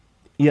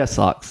Yeah,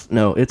 socks.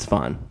 No, it's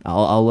fine.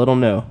 I'll let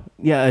them know.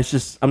 Yeah, it's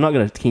just, I'm not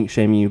going to kink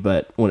shame you,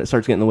 but when it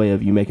starts getting in the way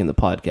of you making the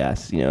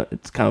podcast,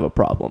 it's kind of a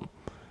problem.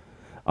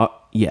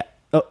 Yeah.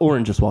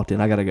 Oren just walked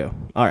in. I got to go.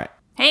 All right.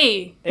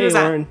 Hey, Hey,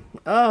 Oren.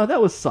 That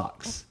was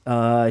Socks.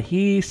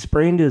 He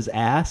sprained his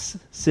ass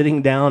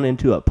sitting down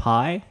into a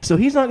pie, so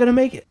he's not going to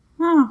make it.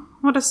 Oh,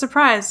 what a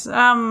surprise.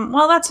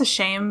 Well, that's a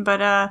shame,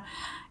 but,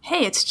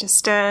 hey, it's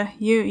just,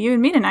 you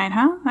and me tonight,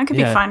 huh? That could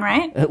be fun,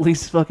 right? At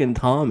least fucking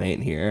Tom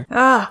ain't here.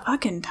 Ugh,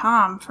 fucking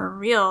Tom, for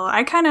real.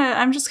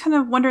 I'm just kind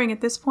of wondering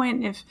at this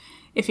point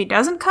if he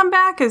doesn't come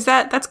back,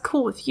 that's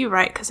cool with you,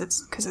 right? Because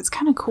it's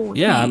kind of cool with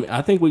me. I mean,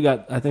 I think we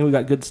got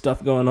good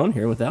stuff going on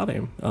here without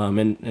him.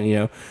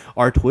 And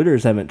our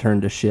Twitters haven't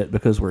turned to shit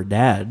because we're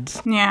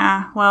dads.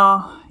 Yeah,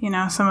 well,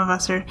 some of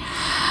us are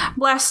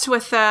blessed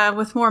with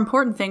more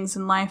important things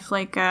in life,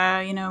 like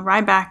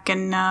Ryback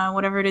and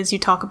whatever it is you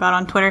talk about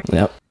on Twitter.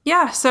 Yep.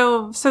 Yeah,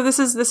 so this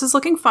is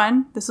looking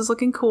fun. This is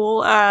looking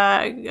cool.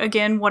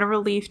 Again, what a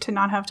relief to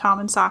not have Tom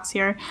and Socks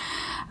here.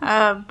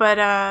 What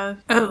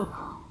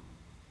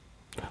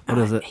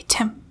is it? Hey,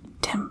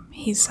 Tim,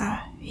 he's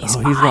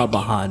not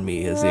behind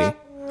me, is he?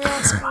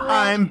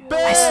 I'm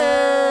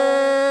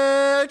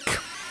back!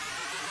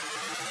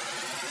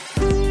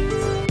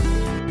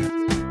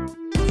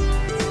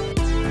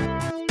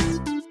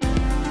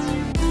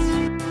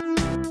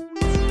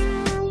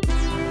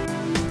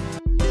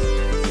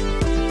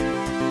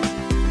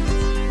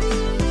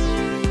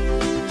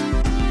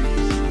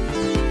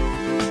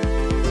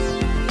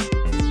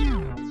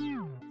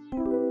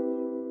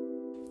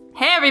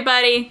 Hey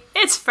everybody,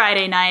 it's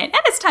Friday night,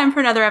 and it's time for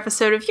another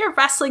episode of your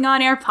Wrestling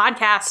On Air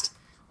podcast.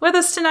 With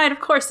us tonight, of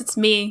course, it's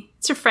me.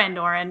 It's your friend,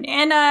 Oren.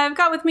 And I've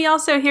got with me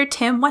also here,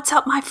 Tim. What's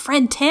up, my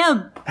friend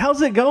Tim?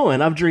 How's it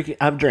going? I've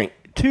drank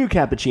 2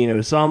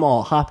 cappuccinos, so I'm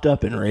all hopped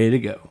up and ready to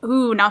go.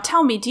 Ooh, now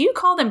tell me, do you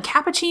call them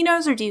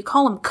cappuccinos or do you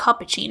call them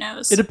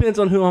cuppuccinos? It depends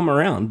on who I'm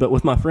around, but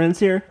with my friends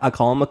here, I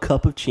call them a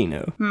cup of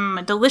chino.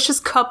 A delicious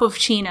cup of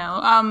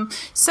chino.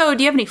 So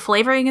do you have any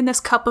flavoring in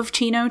this cup of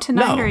chino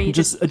tonight? No, or you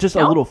just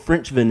a little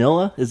French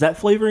vanilla. Is that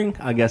flavoring?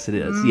 I guess it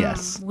is.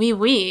 Yes.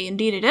 Oui,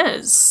 indeed it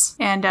is.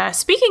 And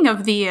speaking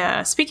of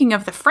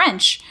the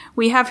French,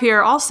 we have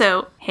here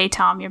also. Hey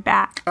Tom, you're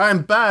back.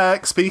 I'm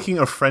back. Speaking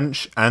of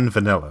French and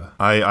vanilla,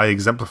 I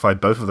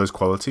exemplified both of those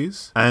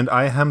qualities, and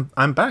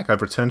I'm back.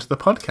 I've returned to the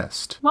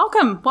podcast.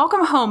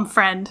 Welcome home,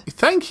 friend.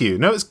 Thank you.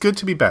 No, it's good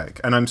to be back,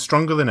 and I'm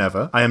stronger than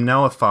ever. I am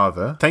now a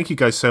father. Thank you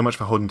guys so much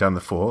for holding down the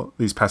fort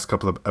these past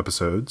couple of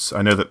episodes.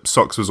 I know that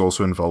Socks was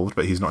also involved,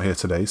 but he's not here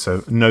today,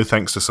 so no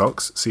thanks to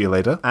Socks. See you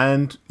later.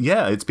 And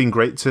yeah, it's been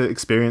great to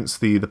experience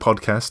the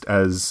podcast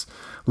as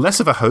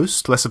less of a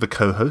host, less of a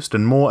co-host,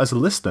 and more as a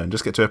listener, and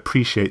just get to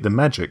appreciate the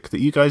magic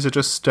that you guys are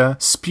just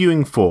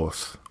spewing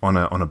forth on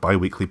a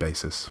bi-weekly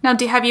basis. Now,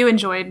 have you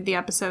enjoyed the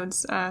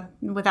episodes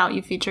without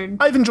you featured?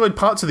 I've enjoyed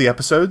parts of the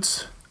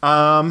episodes.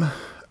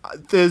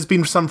 There's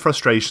been some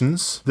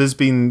frustrations. There's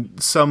been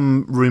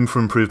some room for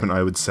improvement,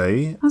 I would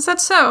say. Is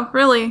that so?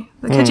 Really?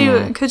 Could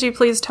you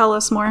please tell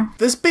us more?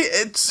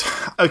 It's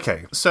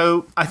okay.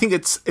 So I think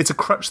it's a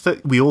crutch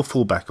that we all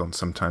fall back on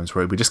sometimes,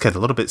 where we just get a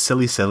little bit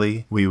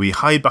silly. We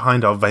hide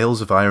behind our veils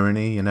of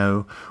irony.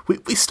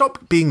 We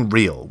stop being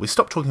real. We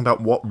stop talking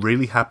about what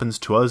really happens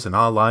to us in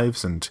our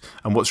lives and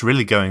what's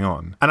really going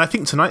on. And I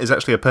think tonight is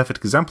actually a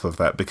perfect example of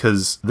that,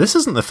 because this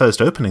isn't the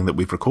first opening that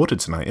we've recorded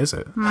tonight, is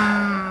it?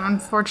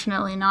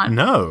 Unfortunately not.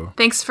 No.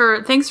 Thanks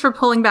for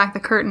pulling back the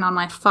curtain on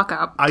my fuck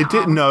up. I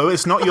did. No,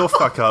 it's not your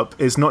fuck up.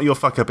 It's not your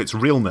fuck up. It's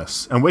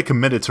realness, and we're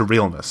committed to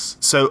realness.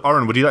 So,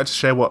 Oren, would you like to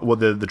share what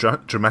the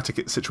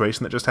dramatic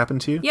situation that just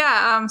happened to you?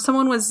 Yeah.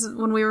 Someone was,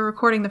 when we were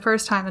recording the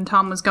first time, and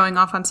Tom was going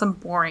off on some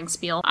boring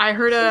spiel. I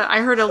heard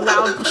a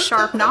loud,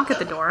 sharp knock at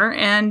the door,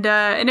 and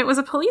it was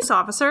a police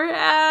officer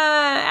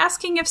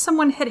asking if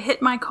someone had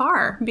hit my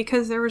car,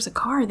 because there was a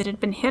car that had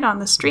been hit on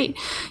the street.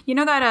 You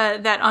know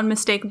that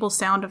unmistakable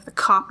sound of the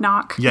cop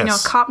knock.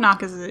 Yes. Cop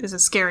knock is a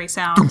scary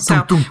sound. Dunk, so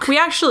dunk, dunk. we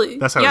actually,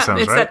 that's how it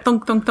sounds, it's right? that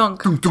thunk thunk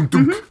thunk. Dunk, dunk,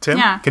 dunk. Tim,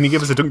 yeah. Can you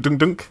give us a dunk, dunk,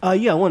 dunk?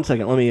 Yeah, 1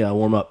 second. Let me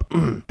warm up.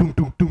 Dunk,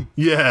 dunk, dunk.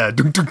 Yeah,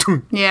 dunk, dunk,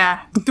 dunk.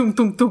 Yeah, dunk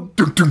dunk dunk.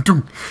 Dunk, dunk,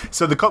 dunk.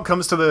 So the cop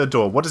comes to the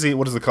door. What does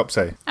the cop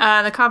say?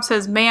 The cop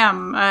says,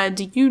 "Ma'am,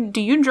 do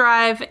you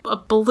drive a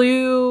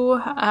blue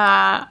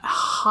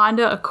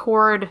Honda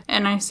Accord?"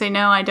 And I say,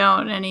 "No, I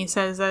don't." And he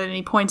says that, and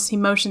he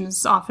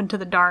motions off into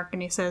the dark,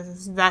 and he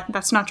says,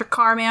 "That's not your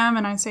car, ma'am?"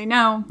 And I say,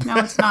 "No,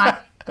 it's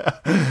not."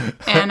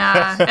 and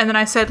then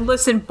I said,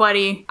 "Listen,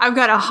 buddy, I've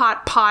got a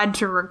hot pod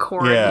to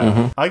record."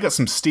 Yeah, I got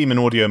some steam and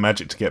audio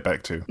magic to get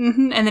back to.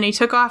 And then he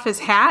took off his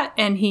hat,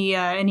 and he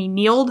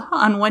kneeled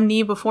on one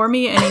knee before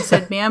me, and he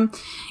said, "Ma'am,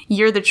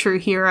 you're the true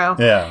hero."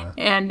 Yeah,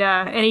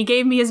 and he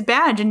gave me his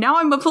badge, and now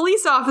I'm a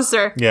police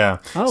officer. Yeah.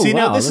 Oh, See,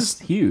 wow, now this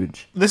that's is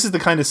huge. This is the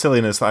kind of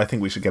silliness that I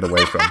think we should get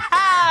away from.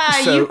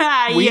 So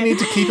we need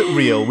to keep it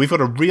real. We've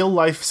got a real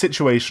life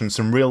situation,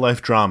 some real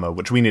life drama,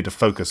 which we need to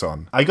focus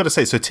on. I got to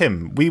say, so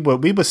Tim, we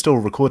were still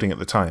recording at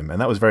the time, and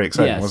that was very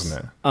exciting,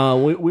 wasn't it?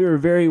 We were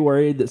very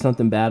worried that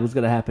something bad was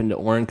going to happen to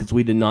Oren because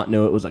we did not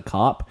know it was a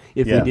cop.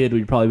 If we did,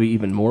 we'd probably be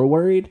even more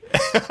worried.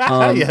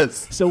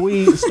 Yes. So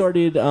we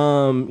started,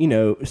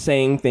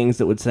 saying things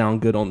that would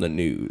sound good on the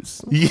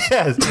news.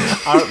 Yes.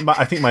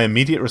 I think my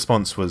immediate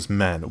response was,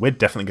 man, we're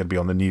definitely going to be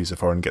on the news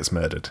if Oren gets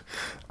murdered,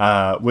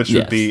 which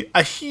would be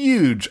a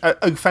huge,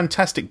 a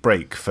fantastic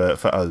break for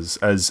us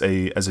as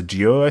a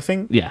duo, I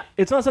think. Yeah.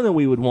 It's not something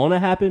we would want to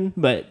happen,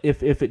 but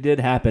if it did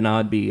happen,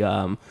 I'd be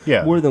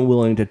more than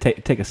willing to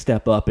take a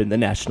step up in the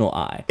national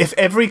eye. If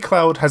every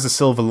cloud has a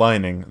silver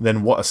lining,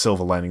 then what a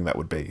silver lining that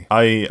would be.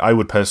 I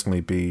would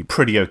personally be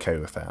pretty okay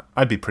with that.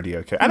 I'd be pretty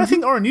okay. And I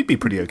think, Oren, you'd be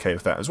pretty okay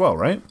with that as well,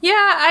 right?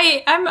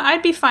 Yeah,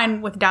 I'd be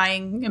fine with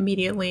dying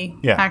immediately.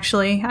 Yeah.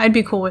 Actually, I'd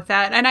be cool with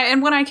that.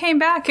 And when I came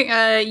back,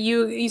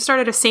 you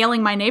started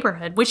assailing my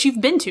neighborhood, which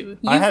you've been to.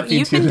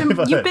 You've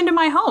been to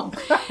my home,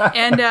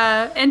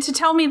 and to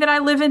tell me that I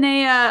live in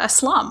a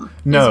slum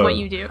is what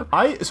you do.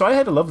 So I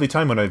had a lovely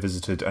time when I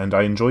visited, and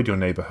I enjoyed your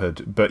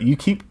neighborhood. But you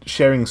keep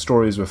sharing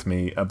stories with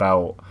me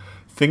about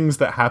things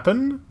that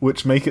happen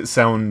which make it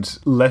sound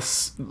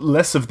less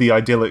of the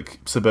idyllic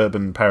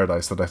suburban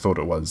paradise that I thought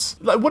it was.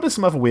 Like, what are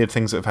some other weird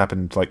things that have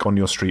happened, like, on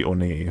your street or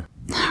near you?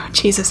 Oh,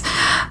 Jesus.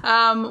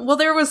 Well,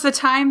 there was the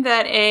time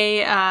that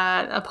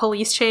a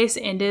police chase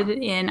ended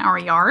in our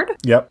yard.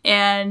 Yep.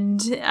 And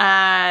the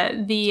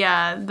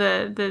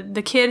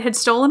kid had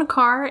stolen a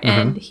car,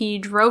 and he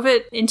drove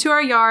it into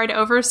our yard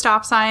over a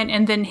stop sign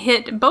and then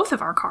hit both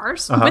of our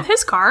cars with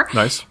his car.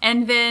 Nice.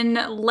 And then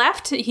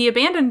left. He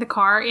abandoned the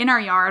car in our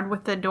yard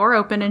with the door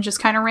open and just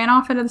kind of ran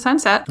off into the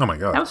sunset. Oh my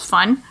God. That was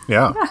fun.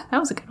 Yeah. Yeah, that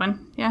was a good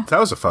one. Yeah. That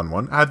was a fun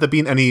one. Had there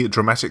been any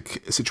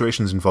dramatic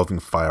situations involving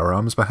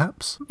firearms,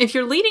 perhaps? If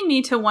you're leading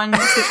me to one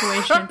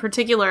situation in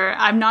particular,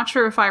 I'm not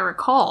sure if I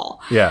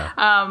recall. Yeah.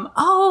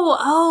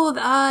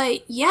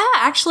 Yeah.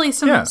 Actually,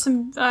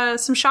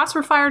 some shots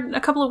were fired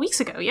a couple of weeks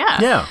ago.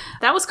 Yeah. Yeah.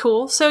 That was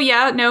cool. So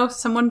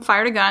someone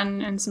fired a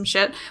gun and some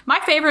shit. My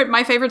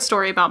favorite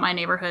story about my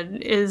neighborhood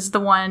is the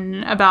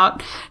one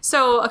about.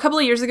 So a couple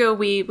of years ago,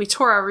 we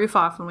tore our roof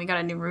off when we got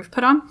a new roof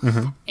put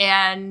on,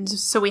 and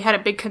so we had a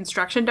big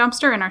construction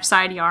dumpster in our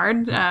side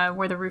yard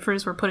where the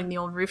roofers were putting the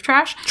old roof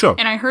trash. Sure.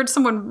 And I heard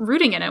someone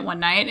rooting in it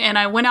one night, and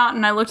I went out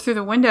and I looked through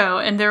the window,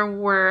 and there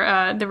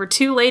were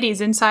two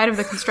ladies inside of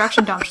the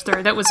construction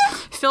dumpster that was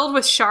filled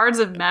with shards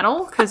of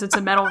metal because it's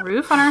a metal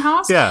roof on our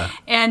house. Yeah.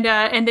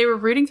 And they were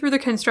rooting through the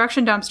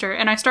construction dumpster,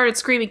 and I started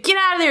screaming, "Get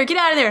out of there! Get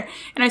out of there!"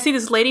 And I see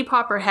this lady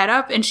pop her head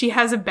up, and she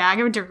has a bag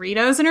of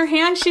Doritos in her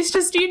hand. She's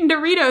just eating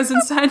Doritos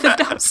inside the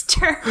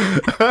dumpster.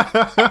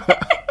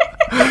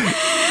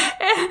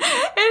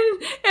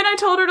 And I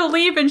told her to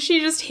leave, and she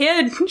just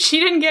hid. She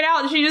didn't get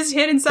out. She just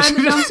hid inside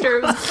the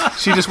dumpster.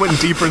 She just went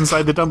deeper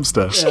inside the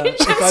dumpster. Yeah.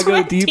 If I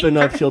go deep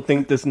enough, she'll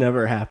think this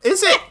never happened.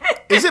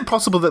 Is it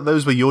possible that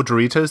those were your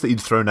Doritos that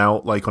you'd thrown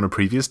out, like, on a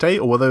previous day?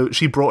 Or whether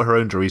she brought her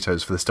own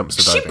Doritos for this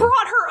dumpster diving? She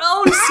brought her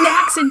own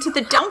snacks into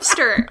the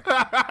dumpster.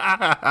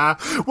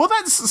 Well,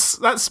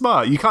 that's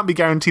smart. You can't be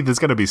guaranteed there's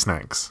going to be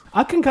snacks.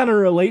 I can kind of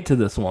relate to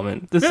this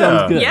woman. This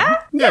sounds good.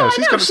 Yeah? Yeah, I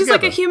know. She's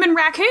like a human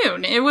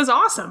raccoon. It was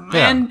awesome.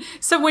 Yeah. And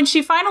so when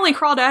she finally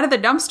crawled out of the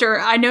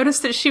dumpster, I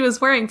noticed that she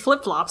was wearing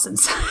flip-flops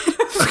inside of it.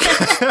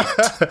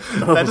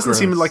 That doesn't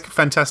seem like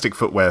fantastic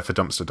footwear for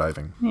dumpster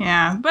diving.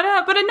 Yeah, but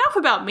enough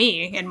about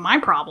me and my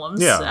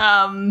problems.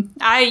 Yeah.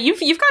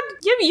 You've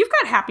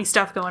got happy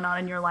stuff going on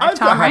in your life, I've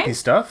Tom, got right? happy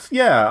stuff.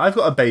 Yeah, I've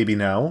got a baby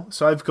now,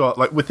 so I've got,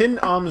 like, within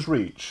arm's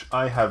reach,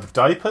 I have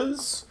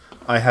diapers.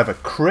 I have a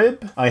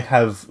crib. I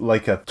have,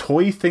 like, a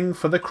toy thing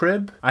for the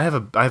crib. I have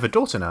a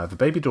daughter now. I have a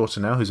baby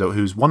daughter now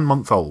who's 1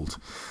 month old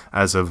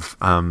as of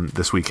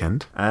this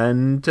weekend,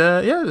 and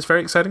it's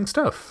very exciting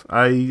stuff.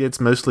 It's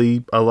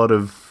mostly a lot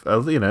of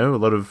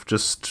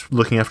just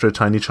looking after a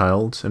tiny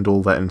child and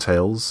all that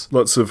entails.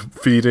 Lots of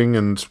feeding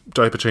and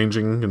diaper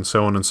changing and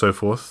so on and so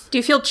forth. Do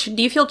you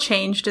feel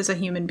changed as a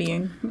human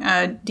being?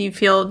 Do you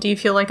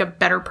feel like a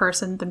better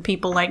person than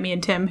people like me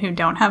and Tim who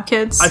don't have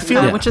kids? I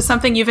feel which is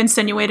something you've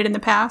insinuated in the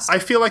past. I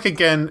feel like,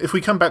 again, if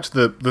we come back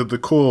to the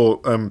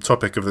core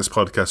topic of this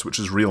podcast, which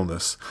is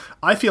realness,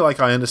 I feel like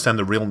I understand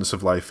the realness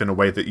of life in a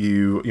way that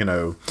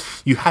you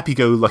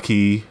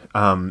happy-go-lucky,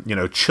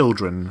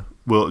 children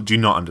do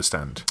not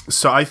understand.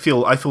 So I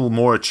feel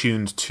more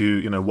attuned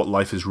to, what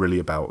life is really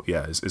about.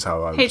 Yeah, is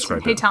how I would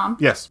describe it. Hey, Tom.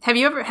 Yes. Have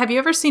you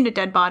ever seen a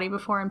dead body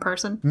before in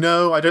person?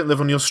 No, I don't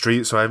live on your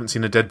street, so I haven't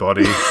seen a dead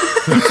body.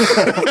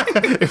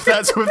 if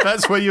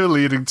that's where you're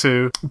leading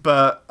to.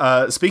 But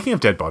speaking of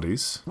dead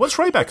bodies, what's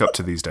Ryback up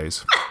to these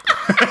days?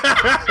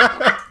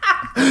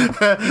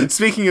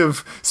 Speaking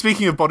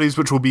of bodies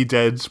which will be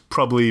dead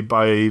probably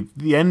by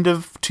the end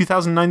of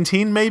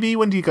 2019, maybe.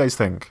 When do you guys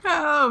think?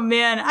 Oh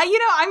man, I'm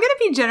gonna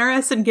be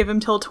generous and give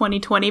him till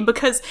 2020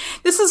 because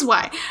this is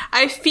why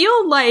I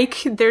feel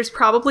like there's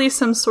probably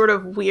some sort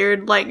of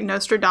weird, like,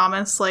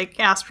 Nostradamus, like,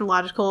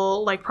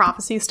 astrological, like,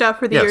 prophecy stuff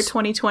for the year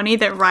 2020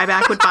 that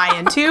Ryback would buy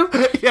into.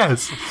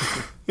 Yes.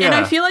 And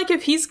I feel like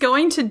if he's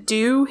going to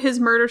do his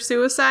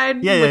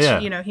murder-suicide,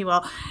 which, you know, he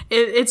will,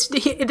 there's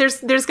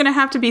going to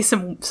have to be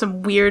some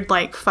weird,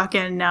 like,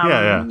 fucking,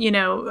 you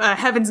know,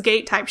 Heaven's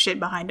Gate type shit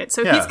behind it.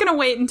 So he's going to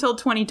wait until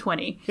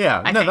 2020.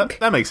 Yeah, I think.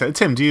 That makes sense.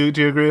 Tim, do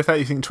you agree with that?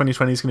 You think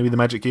 2020 is going to be the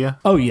magic year?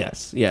 Oh,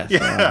 yes.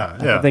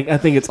 I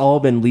think it's all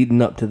been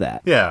leading up to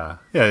that. Yeah.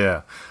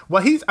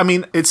 Well,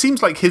 it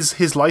seems like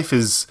his life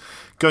is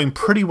going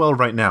pretty well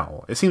right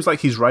now. It seems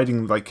like he's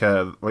riding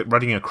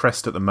riding a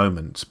crest at the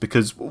moment,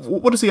 because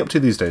what is he up to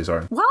these days,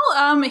 Oren?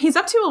 Well, he's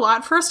up to a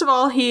lot. First of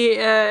all,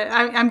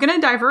 I'm going to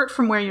divert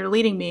from where you're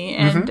leading me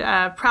and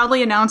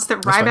proudly announce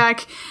that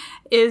Ryback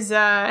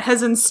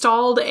has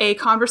installed a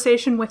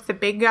conversation with the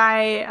big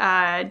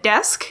guy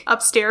desk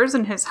upstairs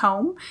in his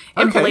home,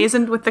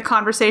 emblazoned with the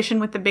conversation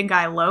with the big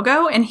guy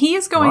logo, and he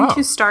is going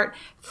to start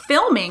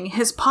filming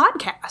his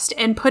podcast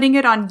and putting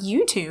it on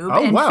YouTube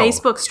and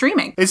Facebook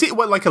streaming. Is it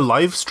like a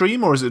live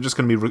stream, or is it just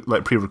going to be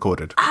like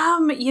pre-recorded?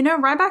 You know,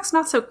 Ryback's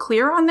not so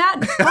clear on that,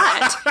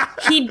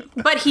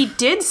 but he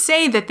did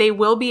say that they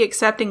will be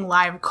accepting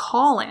live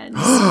call-ins.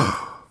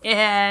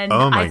 And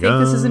I think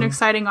this is an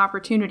exciting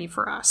opportunity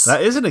for us.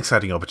 That is an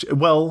exciting opportunity.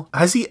 Well,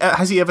 has he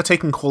ever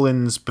taken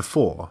call-ins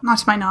before? Not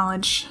to my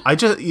knowledge.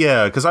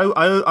 Because I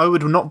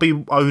would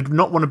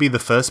not want to be the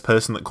first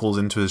person that calls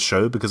into his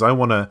show, because I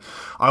want to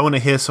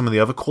hear some of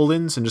the other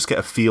call-ins and just get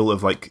a feel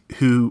of like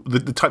who the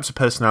types of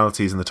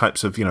personalities and the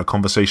types of, you know,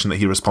 conversation that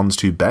he responds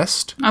to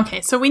best.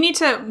 Okay, so we need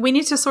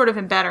to sort of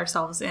embed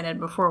ourselves in it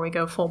before we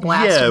go full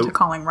blast into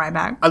calling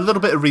Ryback. A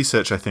little bit of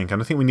research, I think,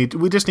 and I think we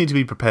just need to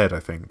be prepared.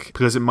 I think,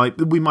 because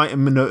we might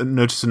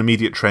notice an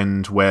immediate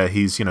trend where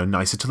he's, you know,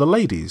 nicer to the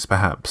ladies,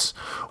 perhaps,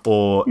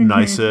 or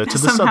nicer to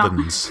the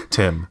Southerns.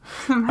 Tim,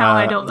 somehow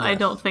I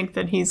don't think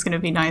that he's going to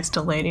be nice to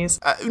ladies.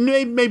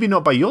 Maybe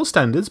not by your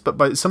standards, but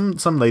by some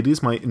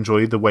ladies might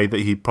enjoy the way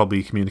that he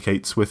probably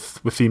communicates with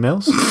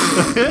females.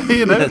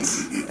 You know,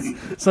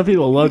 some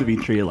people love to be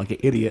treated like an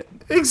idiot.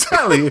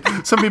 Exactly.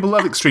 Some people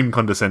love extreme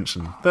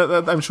condescension.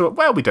 I'm sure.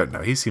 Well, we don't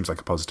know. He seems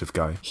like a positive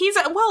guy.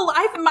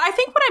 I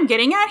think what I'm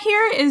getting at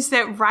here is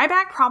that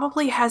Ryback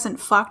probably hasn't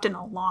fucked in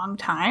a long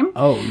time.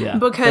 Oh yeah,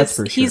 because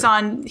he's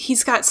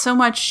got so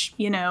much,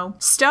 you know,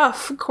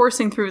 stuff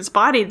coursing through his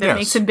body that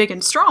makes him big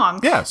and strong.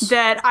 Yes.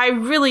 That I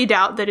really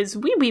doubt that his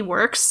wee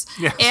works.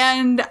 Yes.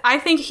 And I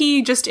think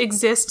he just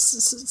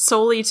exists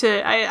solely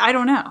to I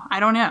don't know,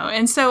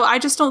 and so I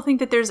just don't think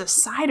that there's a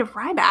side of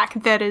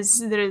Ryback that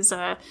is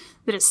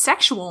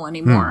sexual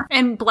anymore.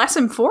 And bless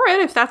him for it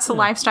if that's the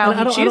lifestyle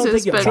he chooses. I don't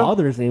think it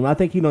bothers him. I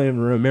think he don't even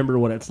remember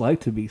what it's like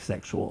to be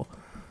sexual.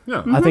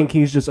 Yeah. I think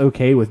he's just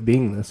okay with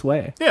being this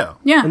way. Yeah.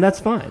 And that's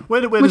fine. Where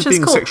does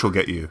being sexual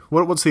get you?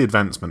 What's the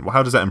advancement?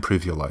 How does that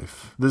improve your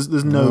life?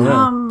 There's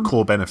no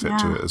core benefit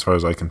to it, as far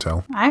as I can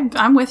tell.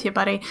 I'm with you,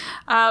 buddy.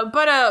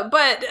 But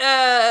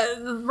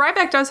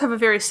Ryback does have a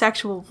very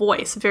sexual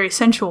voice, a very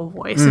sensual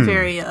voice, a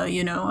very,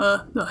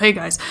 hey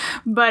guys.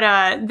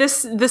 But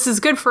this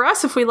is good for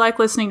us if we like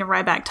listening to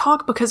Ryback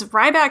talk, because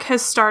Ryback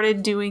has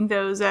started doing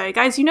those,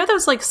 guys, you know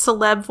those like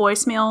celeb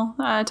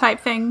voicemail type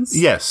things?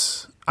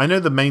 Yes. I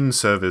know the main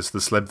service, the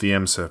Celeb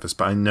VM service,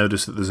 but I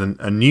noticed that there's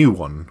a new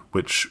one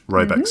which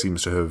Ryback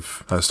seems to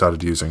have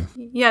started using.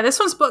 Yeah, this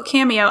one's Book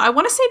Cameo. I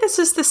want to say this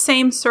is the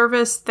same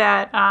service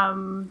that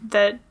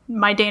that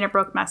my Dana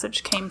Brooke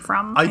message came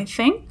from, I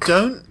think.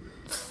 Don't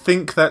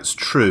think that's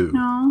true.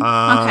 No?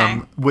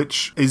 Okay.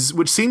 Which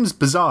seems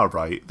bizarre,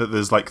 right? That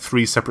there's like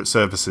 3 separate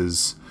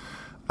services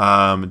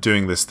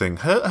doing this thing.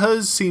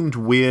 Hers seemed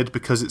weird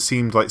because it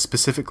seemed like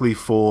specifically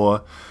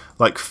for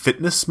like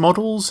fitness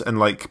models and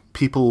like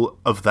people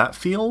of that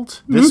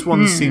field. This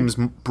one seems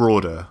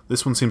broader.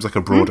 This one seems like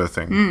a broader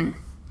thing.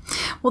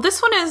 Well,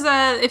 this one is,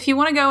 if you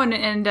want to go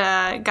and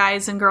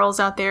guys and girls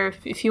out there,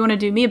 if you want to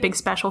do me a big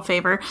special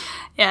favor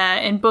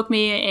and book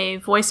me a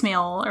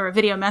voicemail or a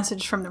video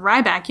message from the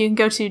Ryback, you can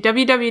go to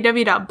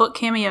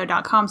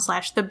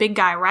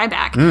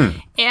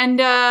www.bookcameo.com/thebigguyryback. And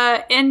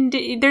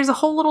there's a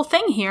whole little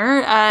thing here,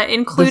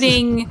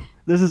 including...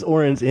 This is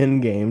Oren's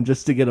end game,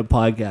 just to get a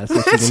podcast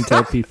so she can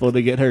tell people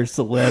to get her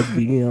celeb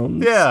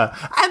VMs. Yeah,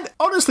 and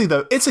honestly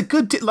though, it's a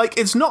good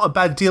it's not a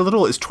bad deal at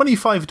all. It's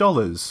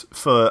 $25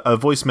 for a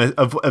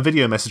a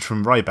video message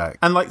from Ryback,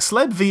 and like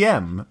Celeb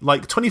VM,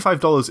 like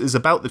 $25 is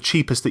about the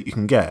cheapest that you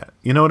can get.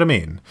 You know what I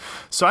mean?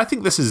 So I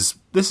think this is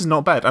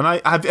not bad.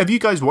 And have you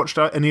guys watched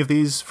any of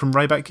these from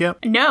Ryback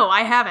yet? No,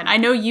 I haven't. I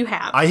know you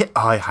have.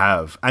 I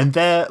have, and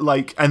they're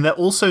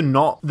also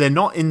not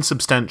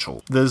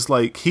insubstantial. There's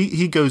like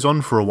he goes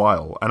on for a while.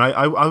 And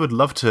I would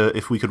love to,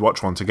 if we could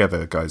watch one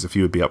together, guys, if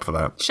you would be up for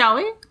that. Shall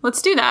we?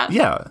 Let's do that.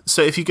 Yeah.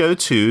 So if you go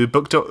to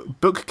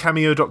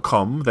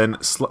bookcameo.com, then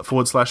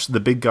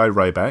 /the big guy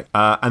Ryback,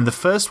 and the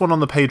first one on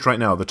the page right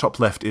now, the top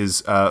left,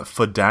 is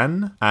for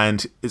Dan,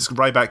 and it's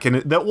Ryback in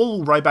it. They're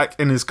all Ryback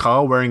in his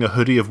car wearing a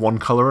hoodie of one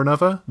color or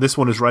another. This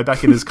one is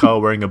Ryback in his car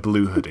wearing a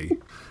blue hoodie.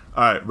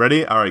 All right,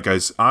 ready? All right,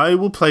 guys. I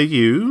will play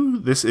you.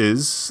 This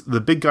is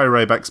the big guy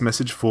Ryback's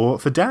message for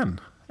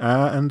Dan,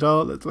 and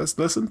let's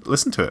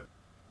listen to it.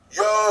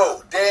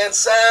 Yo, Dan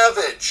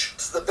Savage.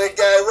 It's the big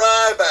guy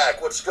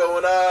Ryback. What's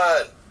going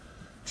on?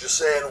 Just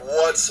saying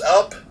what's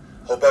up.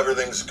 Hope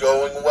everything's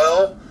going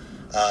well.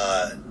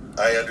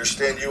 I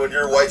understand you and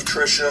your wife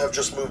Trisha have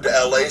just moved to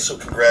LA, so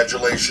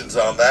congratulations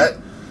on that.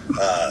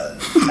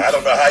 I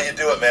don't know how you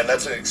do it, man.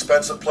 That's an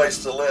expensive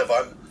place to live.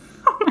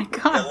 Oh my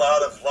god. A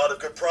lot of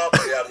good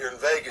property out here in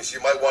Vegas.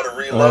 You might want to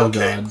Oh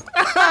relocate. god.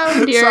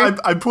 Oh dear. So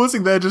I'm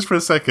pausing there just for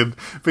a second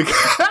because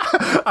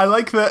I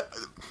like that.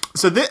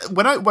 So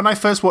when I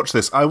first watched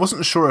this, I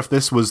wasn't sure if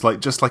this was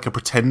like just like a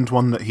pretend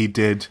one that he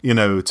did,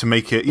 to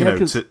make it,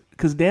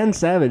 Because Dan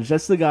Savage,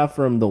 that's the guy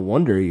from the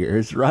Wonder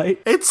Years,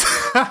 right? It's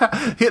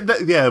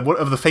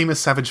of the famous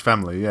Savage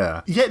family,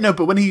 yeah. Yeah, no,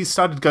 but when he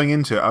started going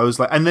into it, I was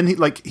like, and then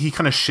he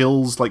kind of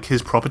shills like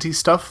his property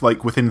stuff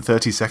like within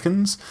 30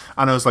 seconds,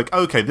 and I was like,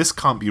 okay, this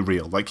can't be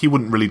real. Like he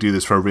wouldn't really do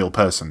this for a real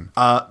person.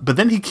 But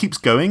then he keeps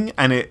going,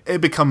 and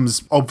it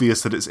becomes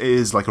obvious that it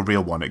is like a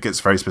real one. It gets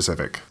very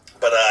specific.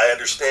 But I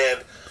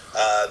understand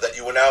that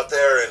you went out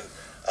there and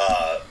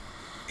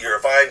you're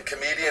a fine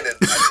comedian and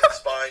your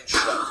spine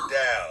shut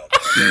down. I'm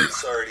very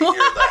sorry to hear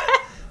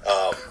that.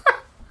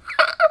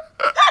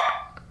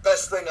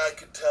 Best thing I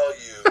could tell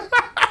you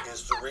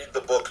is to read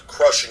the book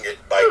Crushing It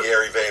by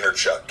Gary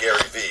Vaynerchuk,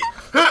 Gary V,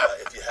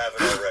 if you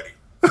haven't already.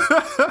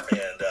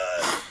 And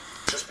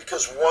just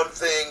because one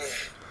thing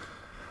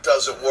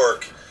doesn't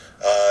work,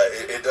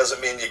 it doesn't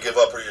mean you give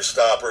up or you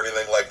stop or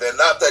anything like that.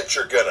 Not that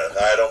you're gonna.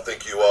 I don't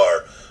think you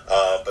are.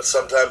 But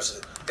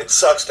sometimes it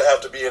sucks to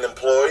have to be an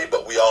employee,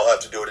 but we all have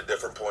to do it at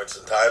different points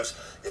in times.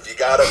 If you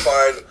gotta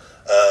find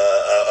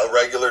a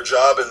regular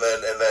job and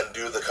then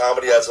do the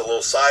comedy as a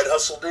little side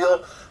hustle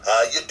deal,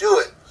 you do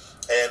it.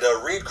 And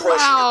read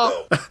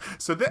Crushing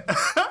It,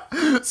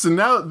 though. So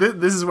now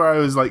this is where I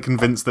was like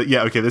convinced that,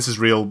 yeah, okay, this is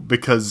real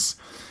because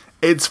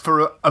it's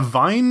for a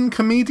Vine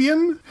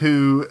comedian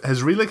who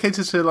has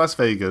relocated to Las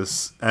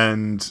Vegas,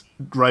 and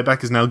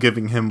Ryback is now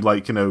giving him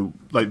like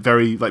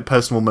very like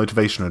personal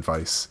motivation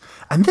advice.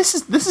 And this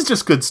is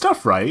just good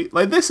stuff, right?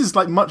 Like this is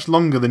like much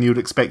longer than you would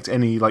expect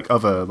any like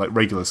other like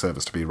regular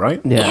service to be,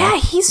 right? Yeah,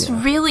 he's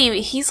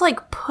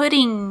like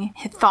putting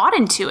thought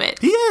into it.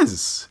 He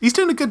is. He's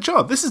doing a good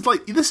job. This is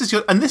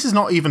and this is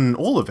not even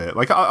all of it.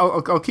 Like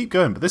I'll keep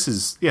going, but this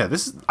is.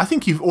 I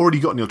think you've already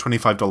gotten your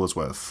 $25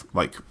 worth,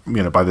 like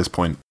by this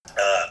point.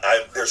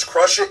 There's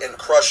Crush It and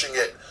Crushing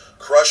It.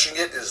 Crushing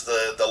It is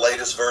the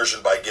latest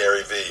version by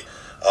Gary V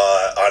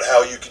on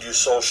how you can use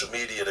social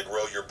media to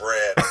grow your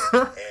brand.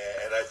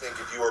 And I think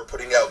if you are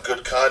putting out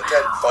good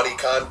content, funny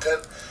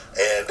content,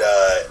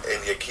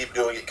 and you keep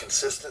doing it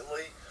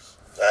consistently,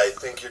 I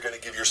think you're going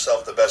to give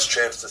yourself the best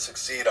chance to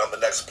succeed on the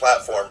next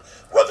platform,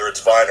 whether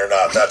it's Vine or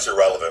not. That's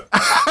irrelevant.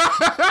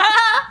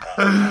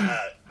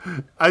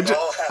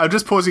 I'm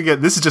just pausing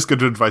again. This is just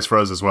good advice for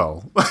us as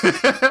well.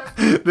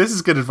 This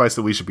is good advice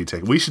that we should be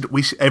taking.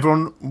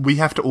 We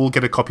have to all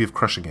get a copy of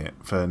Crushing It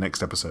for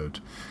next episode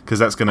because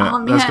that's gonna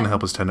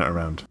help us turn it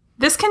around.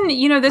 This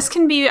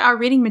can be our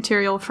reading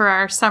material for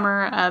our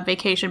summer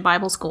vacation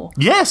Bible school.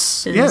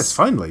 Yes,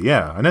 finally,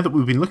 yeah. I know that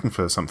we've been looking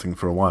for something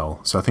for a while,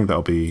 so I think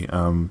that'll be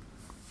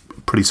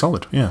pretty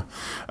solid. Yeah,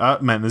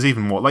 man. There's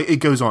even more. Like it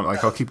goes on.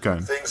 Like I'll keep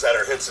going. Things that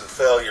are hits and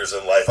failures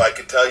in life. I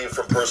can tell you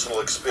from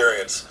personal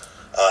experience.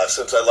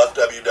 Since I left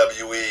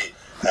WWE,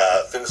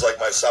 things like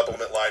my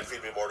supplement line,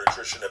 Feed Me More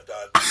Nutrition, have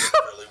done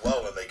really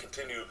well, and they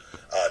continue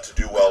to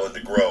do well and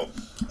to grow.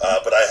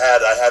 But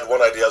I had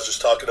one idea. I was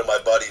just talking to my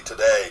buddy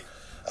today.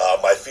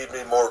 My Feed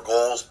Me More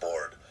Goals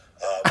board,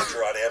 which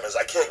are on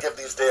Amazon. I can't give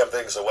these damn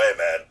things away,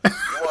 man.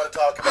 You want to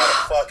talk about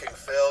a fucking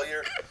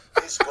failure?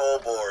 These goal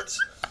boards.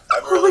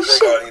 I'm really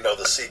big on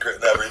the secret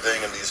and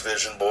everything, and these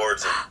vision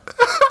boards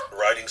and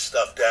writing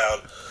stuff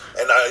down.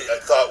 And I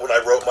thought when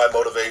I wrote my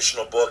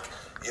motivational book,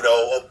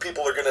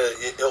 people are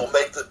it'll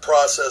make the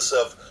process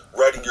of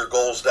writing your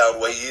goals down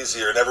way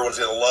easier, and everyone's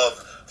going to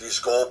love these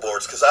goal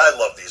boards because I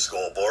love these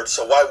goal boards,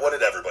 so why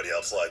wouldn't everybody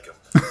else like them?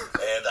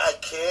 And I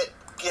can't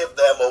give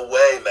them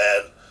away,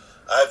 man.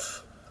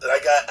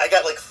 I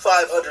got like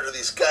 500 of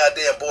these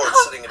goddamn boards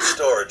sitting in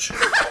storage.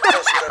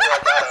 Plus whatever I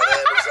got on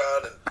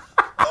Amazon, and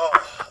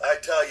I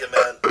tell you,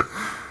 man.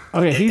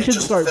 Okay, he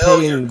should start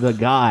paying the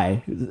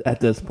guy at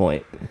this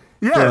point.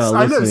 Yes,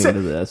 I know. To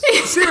this.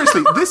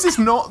 Seriously,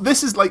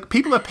 this is like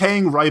people are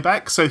paying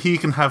Ryback so he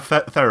can have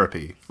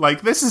therapy.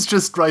 Like this is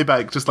just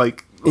Ryback just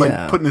like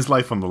putting his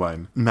life on the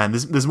line. Man,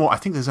 there's more. I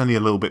think there's only a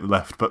little bit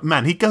left, but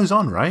man, he goes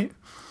on, right?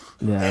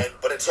 Yeah.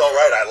 But it's all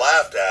right. I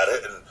laughed at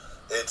it, and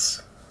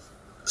it's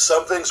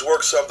some things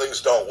work, some things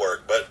don't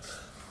work, but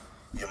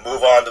you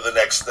move on to the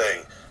next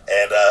thing.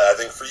 And I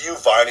think for you,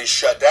 Vine is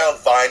shut down.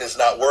 Vine is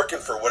not working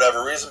for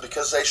whatever reason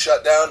because they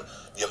shut down.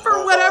 You for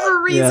move whatever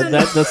on. reason.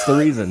 Yeah, that's the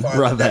reason.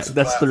 That's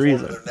the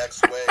reason. The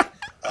next way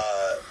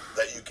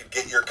that you can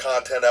get your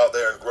content out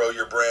there and grow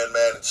your brand,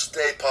 man, and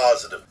stay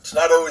positive. It's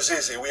not always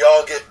easy. We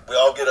all get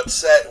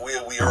upset.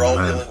 We are all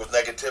dealing with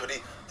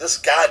negativity. This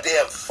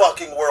goddamn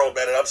fucking world,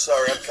 man, and I'm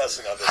sorry I'm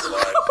cussing on this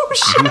line. Oh,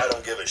 shit. I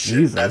don't give a shit.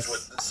 Jesus. That's what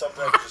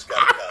sometimes you just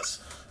gotta cuss.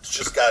 It's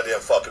just goddamn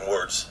fucking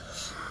words.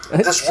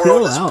 Hey, this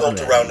world is chill out, built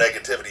man. around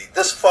negativity.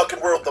 This fucking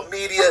world, the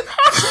media,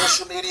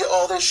 social media,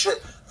 all this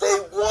shit, They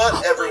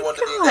want everyone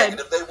to be God.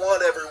 negative. They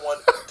want everyone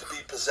to be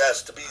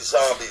possessed, to be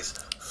zombies.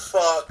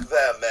 Fuck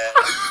them, man.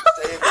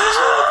 Stay in control of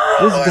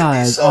your own This mind. guy Be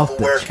is off the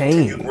self-aware.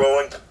 Continue chain.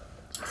 growing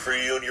for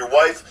you and your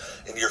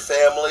wife and your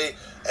family.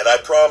 And I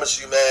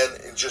promise you, man,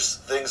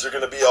 things are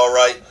going to be all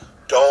right.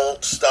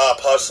 Don't stop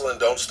hustling.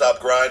 Don't stop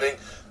grinding.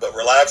 But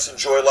relax,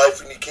 enjoy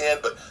life when you can.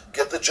 But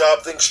get the job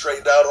thing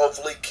straightened out.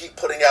 Hopefully, keep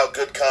putting out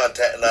good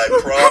content. And I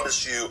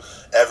promise you,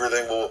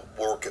 everything will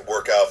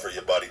work out for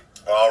you, buddy.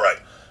 All right.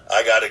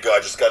 I got to go. I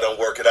just got done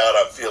working out.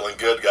 I'm feeling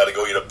good. Got to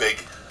go eat a big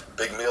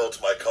meal.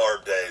 It's my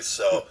carb days.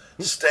 So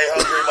stay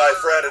hungry, my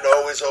friend. And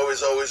always,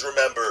 always, always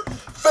remember,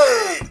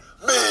 feed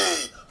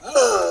me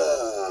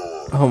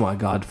more. Oh my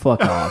God,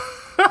 fuck off.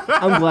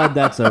 I'm glad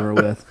that's over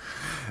with.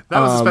 That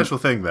was a special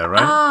thing there,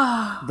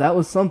 right? That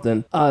was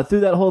something.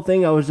 Through that whole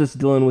thing, I was just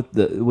dealing with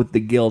the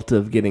guilt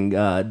of getting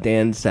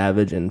Dan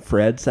Savage and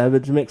Fred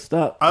Savage mixed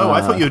up.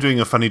 I thought you were doing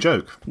a funny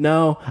joke.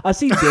 No, I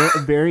see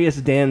various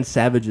Dan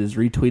Savages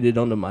retweeted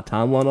onto my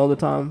timeline all the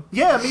time.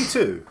 Yeah, me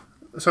too.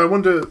 So I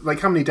wonder, like,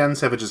 how many Dan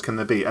Savages can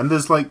there be? And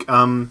there's like,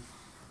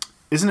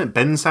 isn't it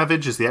Ben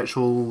Savage is the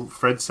actual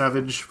Fred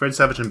Savage? Fred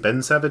Savage and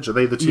Ben Savage, are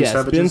they the two Yes,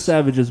 Savages? Ben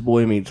Savage's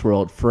Boy Meets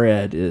World.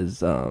 Fred is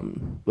the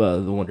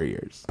Wonder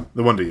Years.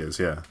 The Wonder Years,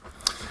 yeah.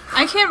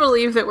 I can't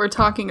believe that we're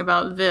talking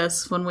about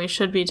this when we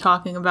should be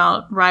talking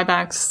about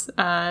Ryback's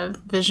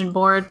vision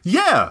board.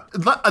 Yeah,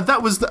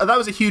 that was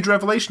a huge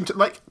revelation.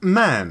 Like,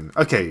 man,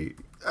 okay.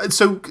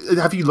 So,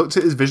 have you looked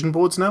at his vision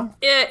boards now?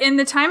 In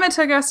the time it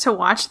took us to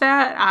watch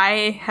that,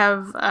 I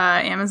have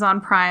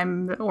Amazon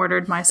Prime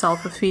ordered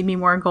myself a Feed Me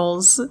More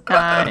Goals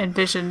and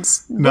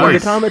Visions board. By the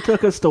Nice. time it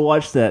took us to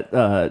watch that,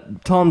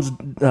 Tom's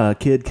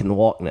kid can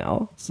walk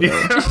now. So.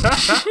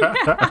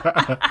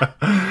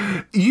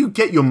 You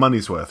get your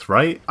money's worth,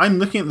 right? I'm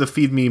looking at the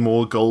Feed Me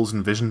More Goals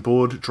and Vision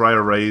Board, dry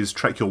erase,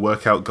 track your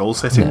workout goal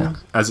setting,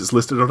 as it's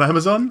listed on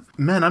Amazon.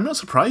 Man, I'm not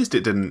surprised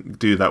it didn't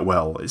do that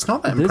well. It's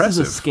not that This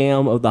impressive. is a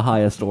scam of the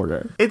highest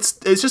order. It's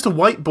just a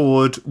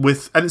whiteboard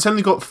and it's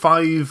only got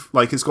five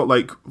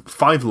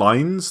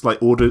lines,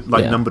 like ordered,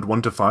 like numbered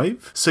 1 to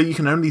 5. So you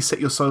can only set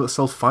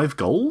yourself 5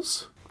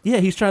 goals. Yeah,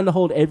 he's trying to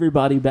hold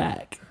everybody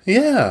back.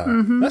 Yeah,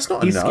 that's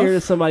not He's enough. scared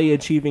of somebody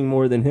achieving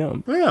more than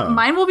him. Yeah,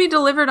 Mine will be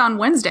delivered on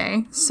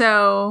Wednesday,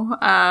 so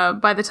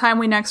by the time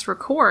we next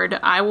record,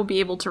 I will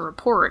be able to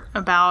report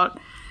about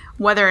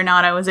whether or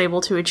not I was able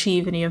to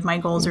achieve any of my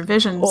goals or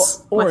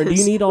visions. Or with do you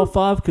his- need all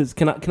 5? Because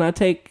can I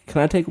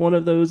take one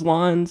of those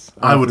lines?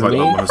 I would for like me?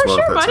 that one as For well.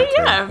 sure, if that's buddy.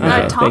 okay. Yeah.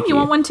 Okay, Tom, thank you you.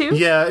 want one too?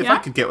 Yeah, if I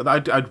could get,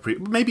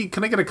 maybe.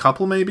 Can I get a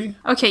couple? Maybe.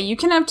 Okay, you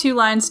can have 2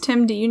 lines.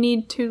 Tim, do you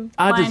need 2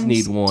 I lines? just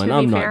need one. to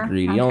I'm be not fair?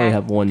 greedy. I Okay. only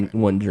have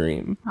one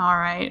dream. All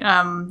right.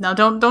 Now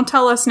don't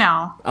tell us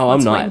now. Oh,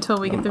 Let's I'm wait not. until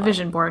we get the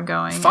vision board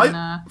going.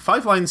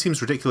 Five lines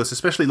seems ridiculous,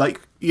 especially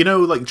like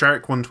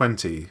Jarek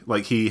 120.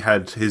 Like he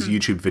had his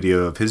YouTube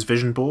video of his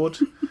vision board.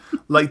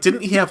 Like,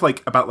 didn't he have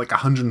about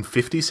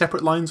 150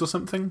 separate lines or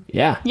something?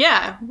 Yeah.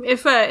 Yeah,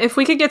 if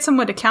we could get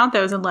someone to count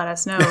those and let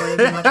us know, it would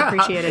be much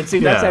appreciated. See,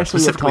 that's Yeah, actually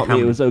what specifically taught me how it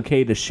many- was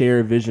okay to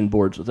share vision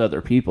boards with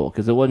other people,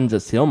 because it wasn't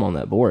just him on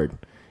that board.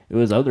 It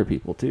was other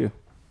people, too.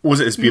 Was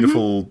it his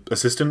beautiful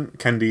assistant,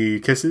 Candy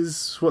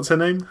Kisses? What's her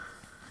name?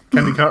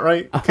 Candy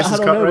Cartwright? Kisses I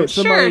don't know, but Cartwright?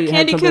 somebody had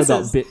Candy something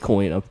Kisses. about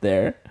Bitcoin up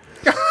there.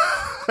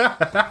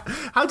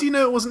 How do you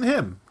know it wasn't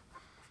him?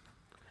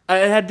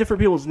 It had different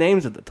people's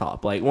names at the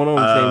top. Like, one of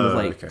them's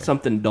name was, okay.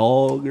 something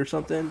dog or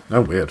something.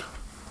 Oh, weird.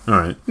 All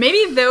right.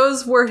 Maybe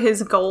those were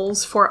his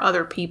goals for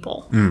other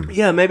people.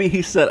 Yeah, maybe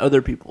he set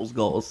other people's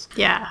goals.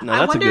 Yeah. No, I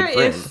that's a wonder good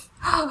friend. if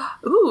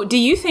Ooh, do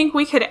you think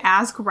we could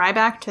ask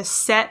Ryback to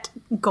set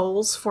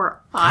goals for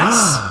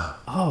us?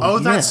 Oh,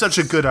 that's such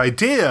a good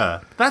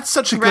idea. That's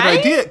such a good Right?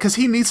 idea because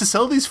he needs to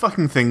sell these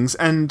fucking things,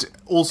 and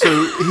also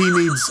he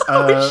needs.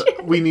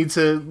 We need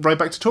to write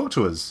back to talk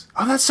to us.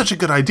 Oh, that's such a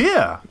good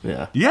idea.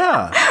 Yeah.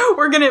 Yeah.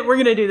 We're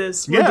gonna do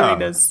this. We're Yeah. doing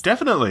this.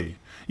 Definitely.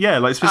 Yeah,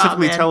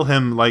 specifically man. tell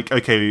him,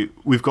 okay,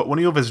 we've got one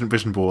of your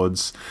vision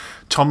boards.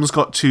 Tom's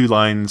got 2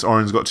 lines.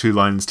 Oren's got 2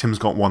 lines. Tim's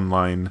got 1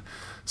 line.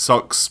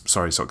 Socks,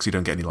 you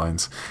don't get any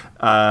lines.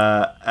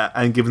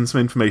 And give him some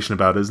information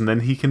about us, and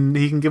then he can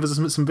give us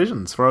some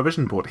visions for our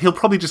vision board. He'll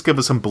probably just give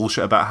us some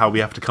bullshit about how we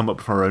have to come up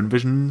with our own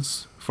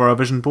visions for our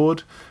vision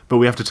board, but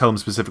we have to tell him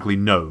specifically,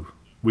 no,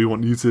 we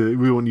want you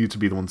to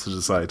be the ones to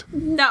decide.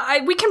 No,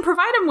 we can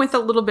provide him with a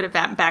little bit of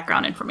that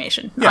background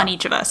information on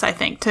each of us, I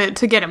think,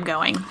 to get him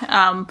going.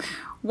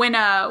 When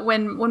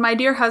my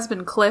dear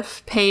husband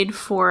Cliff paid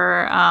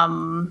for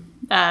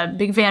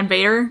Big Van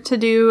Vader to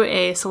do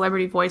a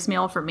celebrity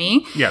voicemail for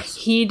me, Yes.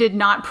 he did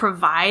not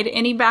provide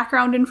any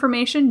background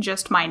information,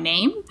 just my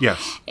name.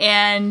 Yes.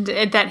 And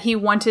that he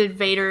wanted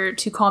Vader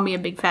to call me a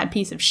big fat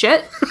piece of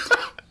shit.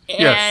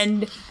 Yes.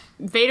 And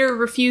Vader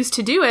refused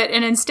to do it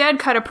and instead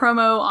cut a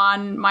promo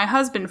on my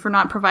husband for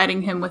not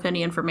providing him with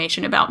any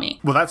information about me.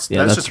 Well, that's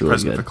that's just a really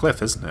present good. for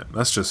Cliff, isn't it?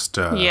 That's just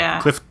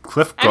Yeah.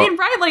 Cliff. I mean,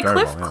 right? Like very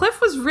Cliff. well, yeah.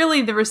 Cliff was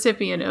really the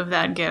recipient of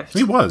that gift,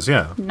 He was,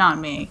 yeah. not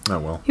me. Oh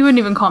well. He wouldn't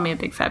even call me a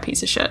big fat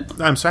piece of shit.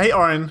 I'm sorry, hey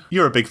Oren,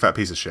 you're a big fat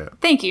piece of shit.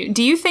 Thank you.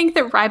 Do you think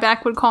that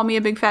Ryback would call me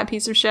a big fat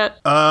piece of shit?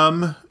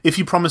 If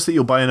you promise that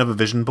you'll buy another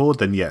vision board,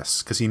 then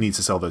yes, because he needs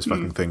to sell those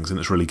fucking things, and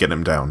it's really getting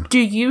him down. Do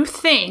you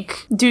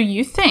think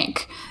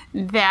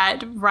that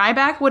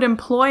Ryback would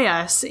employ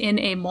us in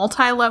a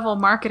multi-level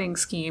marketing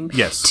scheme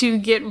Yes. to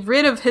get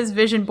rid of his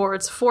vision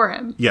boards for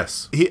him?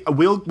 Yes,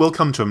 we'll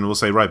come to him and we'll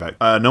say right back.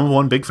 Number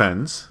one, big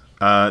fans.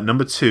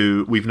 Number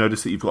two, we've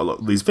noticed that you've got a lot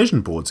of these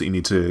vision boards that you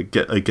need to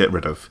get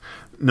rid of.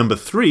 Number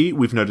three,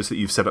 we've noticed that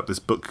you've set up this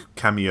book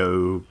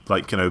cameo,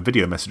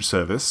 video message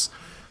service.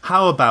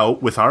 How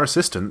about with our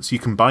assistance, you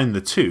combine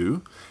the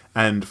two,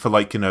 and for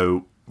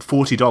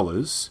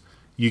 $40,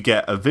 you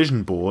get a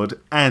vision board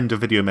and a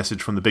video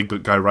message from the big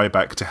book guy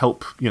Ryback to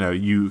help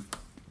you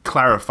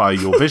clarify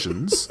your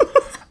visions,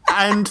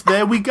 and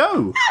there we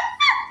go.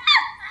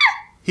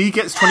 He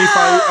gets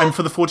 $25, and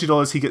for the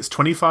 $40, he gets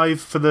 $25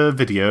 for the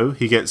video.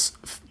 He gets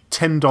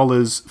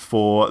 $10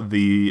 for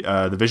the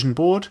vision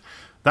board.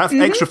 That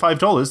extra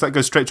 $5 that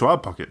goes straight to our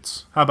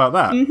pockets. How about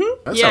that?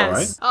 That's all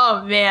right.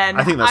 Oh man,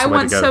 I think that's the way to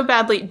want go. so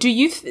badly. Do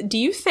you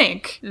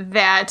think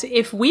that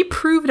if we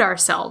proved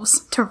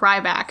ourselves to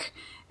Ryback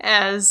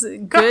as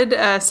good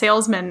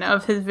salesmen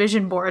of his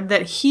vision board,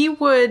 that he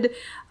would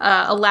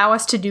allow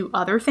us to do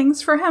other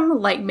things for him,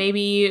 like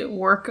maybe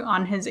work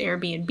on his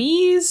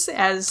Airbnbs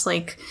as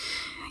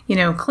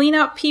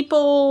cleanup people,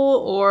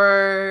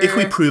 or If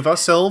we prove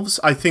ourselves,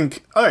 I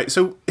think. All right.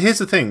 So here's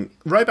the thing: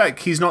 Ryback,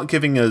 he's not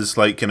giving us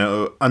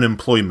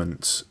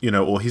unemployment,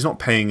 or he's not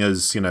paying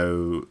us.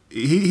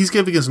 He's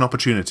giving us an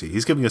opportunity.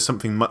 He's giving us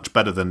something much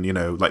better than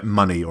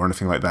money or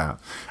anything like that.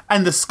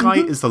 And the sky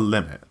is the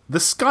limit. The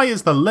sky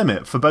is the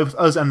limit for both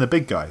us and the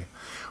big guy.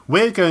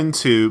 We're going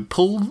to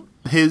pull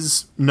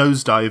his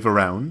nosedive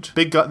around.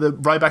 Big guy, the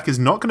Ryback is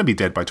not going to be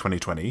dead by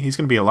 2020. He's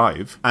going to be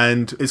alive,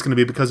 and it's going to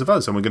be because of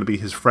us, and we're going to be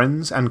his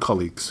friends and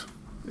colleagues.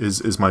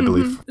 Is my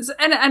belief.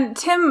 and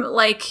Tim,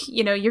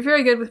 you're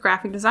very good with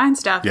graphic design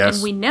stuff, Yes.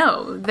 and we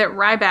know that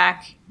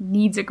Ryback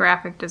needs a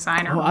graphic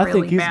designer. Oh, I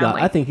really think he's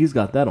badly. got. I think he's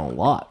got that on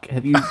lock.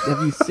 Have you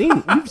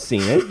seen? You've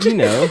seen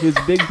it. His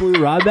big blue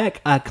Ryback,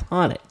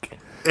 iconic.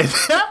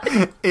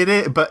 It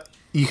is, but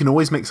you can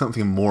always make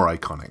something more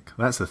iconic.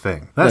 That's the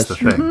thing. That's the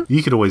thing.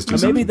 You could always do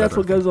something Maybe that's better.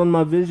 what goes on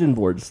my vision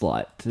board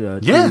slot to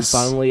Yes.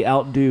 finally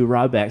outdo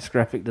Ryback's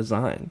graphic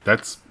design.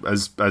 That's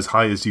as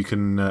high as you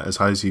can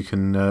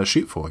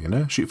shoot for.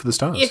 Shoot for the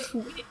stars.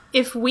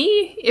 If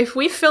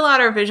we fill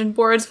out our vision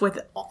boards with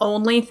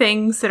only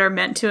things that are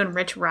meant to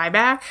enrich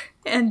Ryback,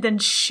 and then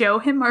show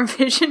him our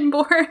vision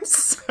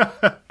boards.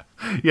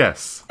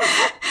 Yes.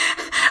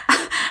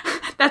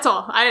 That's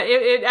all.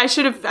 I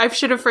should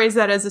have phrased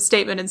that as a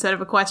statement instead of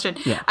a question.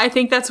 Yeah. I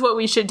think that's what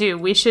we should do.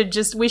 We should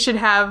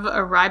have a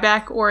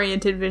Ryback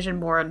oriented vision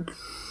board,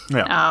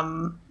 Yeah.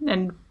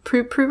 and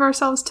prove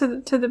ourselves to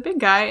the big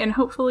guy, and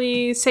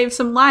hopefully save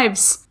some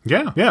lives.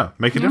 Yeah.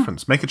 Make a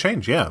difference. Make a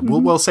change. Yeah.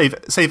 We'll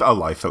save a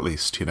life at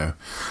least.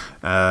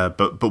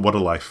 But what a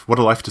life! What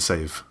a life to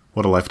save!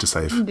 What a life to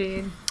save!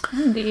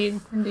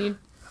 Indeed.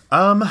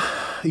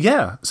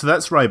 Yeah, so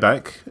that's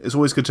Ryback. It's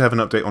always good to have an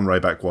update on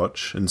Ryback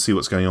Watch and see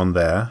what's going on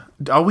there.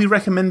 Are we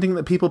recommending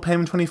that people pay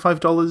him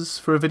 $25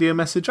 for a video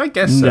message? I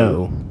guess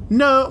so.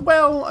 No,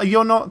 well,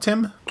 you're not,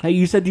 Tim. Hey,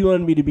 you said you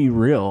wanted me to be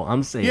real.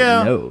 I'm saying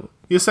no.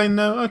 You're saying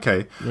no?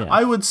 Okay. Yeah.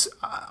 I would say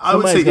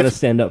Somebody's got to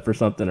stand up for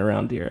something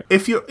around here.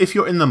 if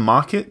you're in the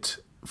market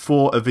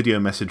for a video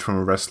message from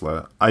a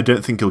wrestler, I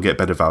don't think you'll get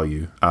better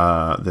value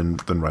than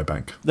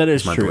Ryback. That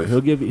is my true. belief.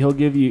 He'll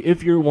give you,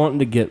 if you're wanting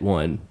to get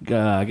one,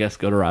 I guess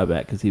go to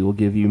Ryback, because he will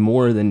give you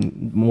more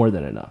than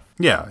enough.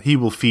 Yeah, he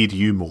will feed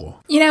you more.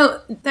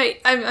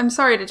 I'm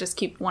sorry to just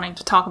keep wanting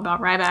to talk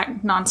about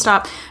Ryback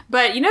nonstop,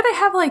 but they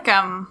have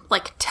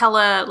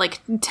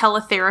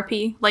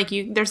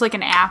teletherapy. There's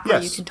an app where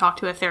you Yes. can talk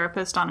to a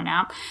therapist on an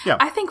app. Yeah.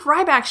 I think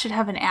Ryback should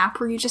have an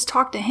app where you just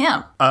talk to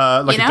him.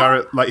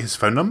 Like his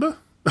phone number?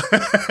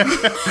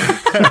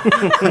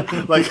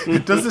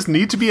 Does this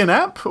need to be an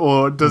app,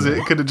 or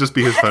could it just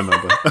be his phone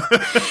number?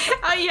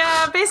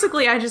 Yeah,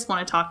 basically, I just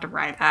want to talk to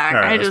Ryback. right,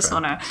 I that's just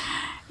fair. want to.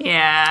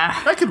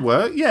 Yeah. That could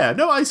work. Yeah.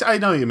 No, I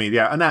know what you mean.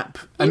 Yeah, an app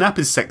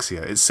is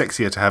sexier. It's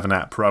sexier to have an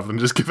app rather than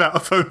just give out a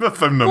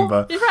phone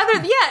number.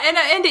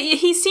 And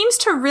he seems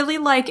to really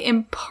like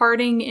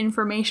imparting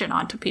information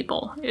onto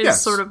people. Is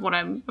Yes. sort of what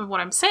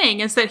I'm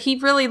saying, is that he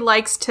really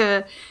likes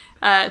to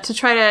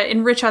try to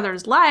enrich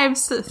others'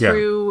 lives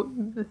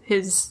through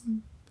his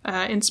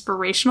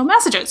inspirational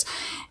messages.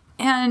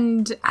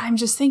 And I'm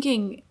just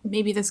thinking,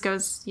 maybe this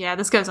goes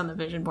on the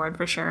vision board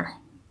for sure.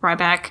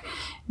 Ryback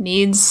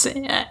needs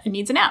an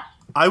app.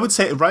 I would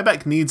say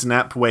Ryback needs an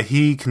app where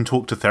he can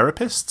talk to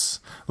therapists.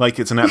 Like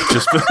it's an app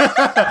just for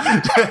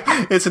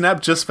it's an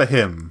app just for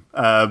him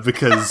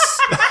because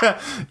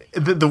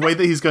the way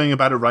that he's going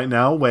about it right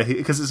now,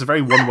 because it's a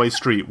very one-way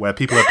street where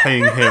people are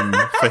paying him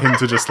for him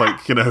to just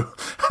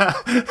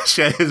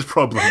share his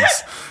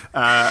problems,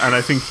 and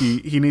I think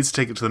he needs to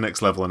take it to the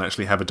next level and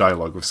actually have a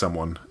dialogue with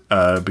someone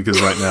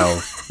because right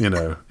now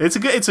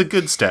it's a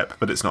good step,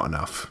 but it's not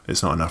enough.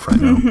 It's not enough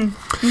right now.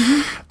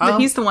 But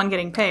he's the one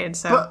getting paid,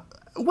 so. But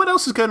what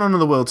else is going on in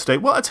the world today?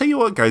 Well, I tell you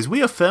what, guys,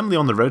 we are firmly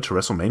on the road to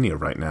WrestleMania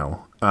right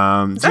now.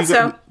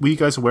 Were you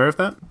guys aware of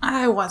that?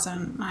 I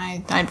wasn't.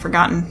 I'd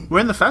forgotten. We're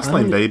in the fast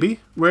lane,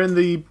 baby. We're in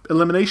the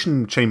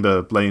Elimination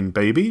Chamber lane,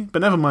 baby.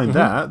 But never mind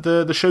that.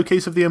 The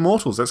showcase of the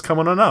Immortals, that's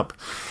coming on up.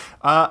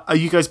 Are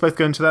you guys both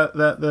going to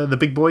the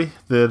big boy,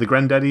 the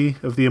granddaddy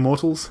of the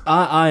Immortals?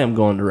 I am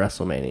going to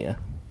WrestleMania.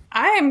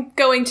 I am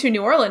going to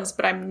New Orleans,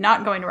 but I'm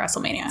not going to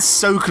WrestleMania.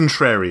 So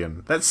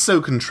contrarian. That's so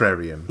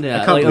contrarian.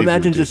 Yeah, like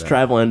imagine just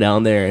traveling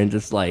down there and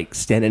just like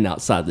standing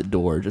outside the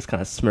door, just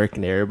kind of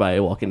smirking at everybody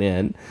walking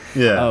in.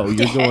 Yeah. Oh,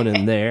 you're going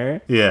in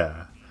there?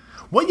 Yeah.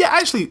 Well, yeah.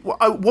 Actually,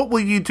 what will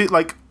you do?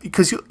 Like,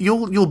 because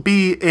you'll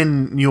be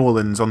in New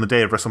Orleans on the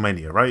day of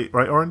WrestleMania, right,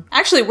 Oren?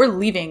 Actually, we're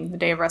leaving the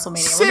day of WrestleMania.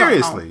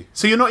 Seriously?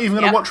 So you're not even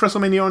going to watch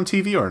WrestleMania on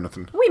TV or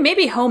anything? We may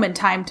be home in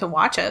time to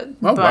watch it,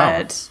 Oh, but.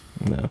 Wow.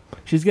 No.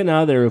 She's getting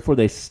out of there before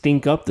they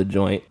stink up the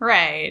joint.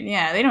 Right,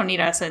 yeah, they don't need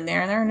us in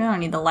there. They don't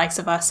need the likes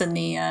of us in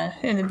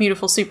the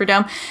beautiful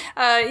Superdome.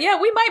 Yeah,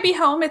 we might be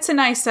home. It's a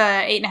nice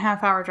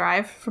 8.5 hour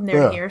drive from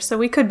there to here, so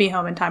we could be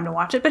home in time to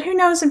watch it. But who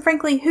knows? And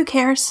frankly, who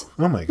cares?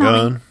 Oh my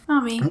god,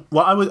 not me.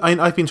 Well,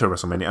 I've been to a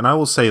WrestleMania, and I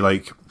will say,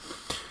 like,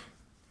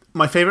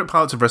 my favorite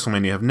parts of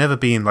WrestleMania have never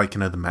been like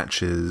the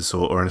matches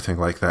or anything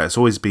like that. It's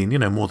always been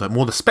more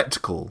the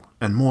spectacle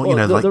and more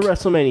the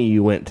WrestleMania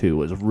you went to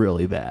was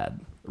really bad.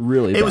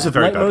 Really bad. It was a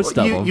very like bad most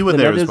of them. You were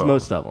there as well.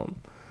 Most of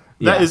them.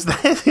 That is,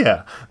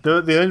 yeah.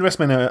 The only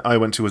WrestleMania I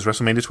went to was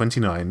WrestleMania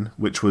 29,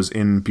 which was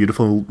in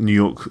beautiful New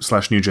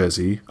York/New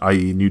Jersey,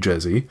 i.e. New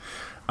Jersey.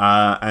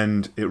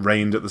 And it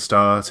rained at the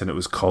start, and it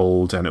was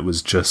cold, and it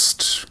was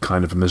just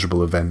kind of a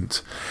miserable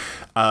event.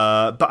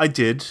 But I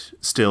did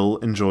still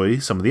enjoy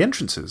some of the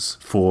entrances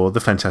for the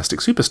Fantastic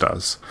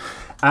Superstars.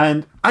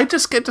 And I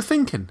just get to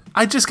thinking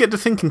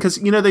because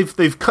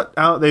they've cut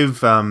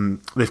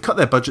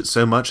their budget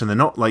so much, and they're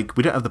not like,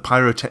 we don't have the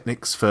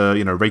pyrotechnics for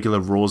regular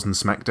Raws and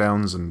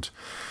SmackDowns, and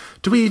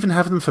do we even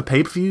have them for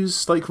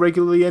pay-per-views like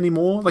regularly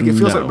anymore? Like, it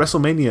feels like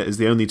WrestleMania is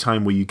the only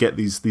time where you get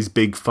these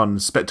big fun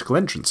spectacle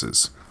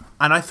entrances.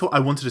 And I thought I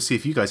wanted to see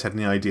if you guys had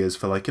any ideas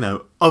for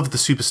of the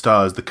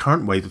superstars, the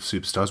current wave of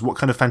superstars, what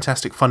kind of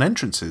fantastic fun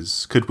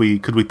entrances could we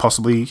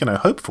possibly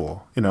hope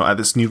for at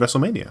this new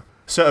WrestleMania?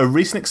 So a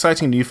recent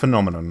exciting new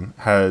phenomenon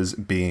has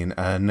been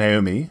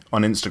Naomi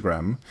on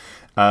Instagram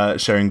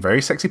sharing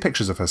very sexy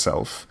pictures of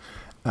herself,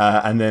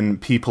 and then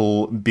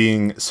people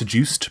being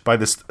seduced by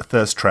this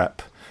thirst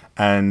trap,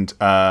 and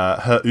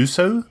her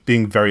Uso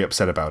being very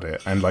upset about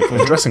it and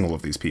addressing all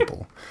of these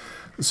people.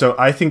 So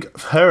I think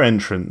her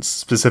entrance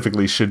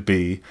specifically should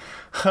be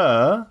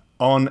her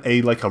on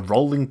a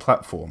rolling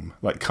platform,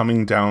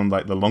 coming down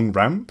the long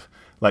ramp,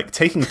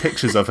 taking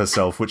pictures of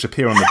herself which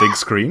appear on the big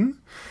screen,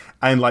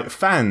 and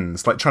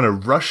fans trying to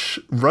rush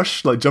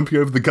jumping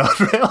over the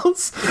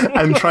guardrails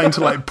and trying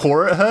to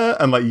pour at her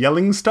and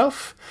yelling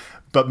stuff.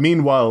 But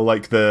meanwhile,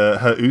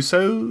 her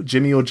Uso,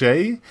 Jimmy or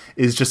Jay,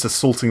 is just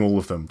assaulting all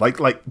of them.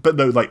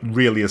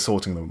 Really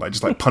assaulting them.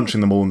 Just punching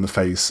them all in the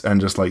face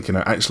and just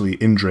actually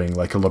injuring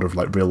a lot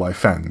of real life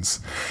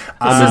fans.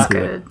 This is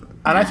good.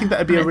 And I think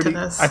that'd be a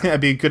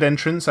good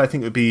entrance. I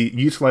think it would be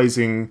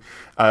utilizing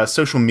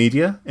social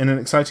media in an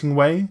exciting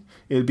way.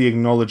 It would be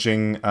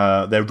acknowledging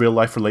their real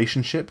life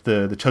relationship,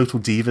 the Total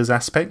Divas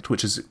aspect,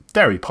 which is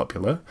very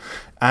popular.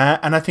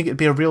 And I think it'd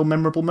be a real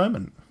memorable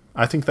moment.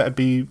 I think that'd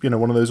be,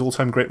 one of those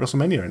all-time great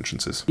WrestleMania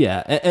entrances.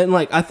 Yeah, and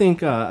I think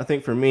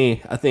for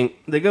me, I think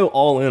they go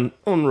all in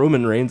on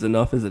Roman Reigns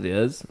enough as it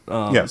is.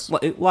 Yes,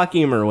 like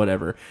him or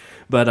whatever.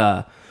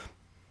 But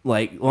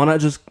why not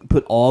just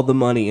put all the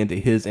money into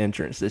his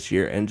entrance this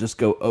year and just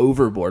go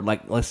overboard?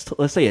 Let's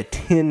say a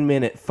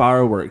 10-minute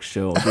fireworks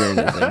show during his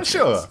entrance.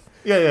 Sure.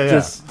 Yeah.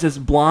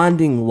 Just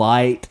blinding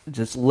light,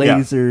 just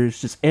lasers,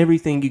 just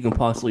everything you can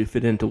possibly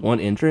fit into one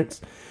entrance.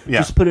 Yeah.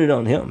 Just put it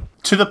on him.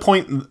 To the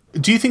point,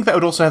 do you think that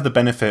would also have the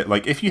benefit,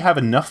 if you have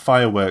enough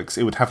fireworks,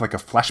 it would have a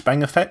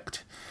flashbang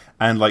effect?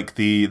 And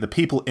the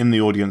people in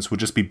the audience would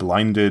just be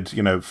blinded,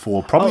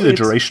 for probably the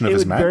duration of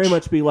his match? It would very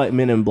much be like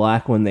Men in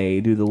Black when they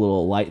do the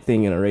little light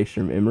thing and erase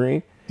your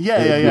memory.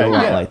 Yeah. A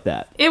lot like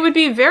that. It would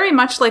be very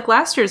much like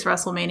last year's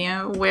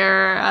WrestleMania,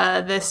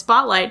 where the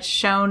spotlight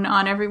shone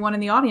on everyone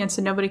in the audience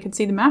and nobody could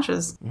see the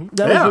matches.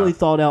 That was really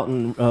thought out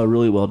and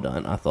really well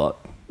done, I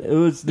thought. It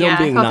was them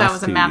being I thought nice that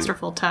was a to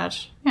masterful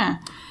touch. Yeah.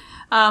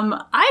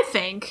 I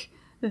think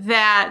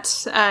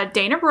that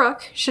Dana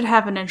Brooke should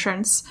have an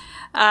entrance.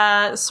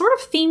 sort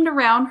of themed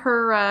around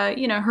her,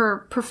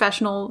 her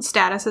professional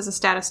status as a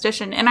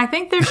statistician. And I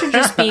think there should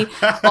just be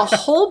a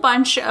whole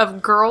bunch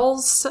of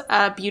girls,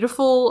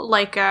 beautiful,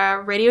 like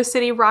Radio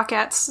City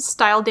Rockettes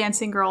style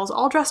dancing girls,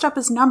 all dressed up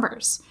as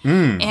numbers.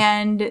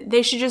 And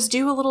they should just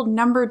do a little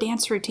number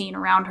dance routine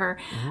around her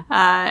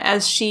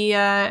as she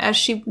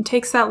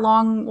takes that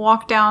long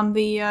walk down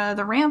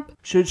the ramp.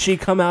 Should she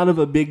come out of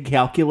a big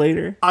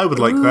calculator? I would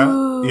like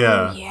that.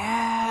 Yeah.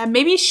 Yeah,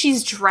 maybe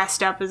she's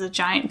dressed up as a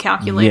giant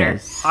calculator.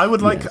 Yes. I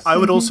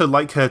would also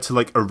like her to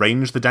like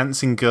arrange the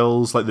dancing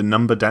girls, like the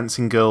number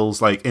dancing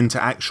girls, like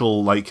into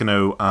actual like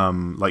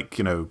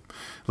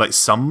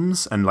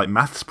sums and like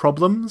maths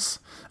problems,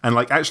 and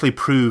like actually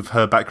prove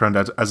her background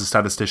as a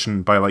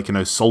statistician by like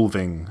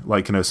solving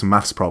like some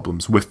maths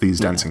problems with these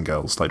dancing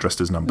girls like dressed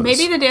as numbers.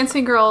 Maybe the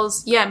dancing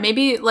girls,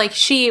 maybe like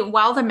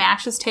while the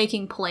match is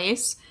taking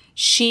place,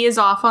 she is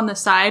off on the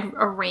side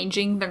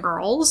arranging the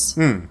girls.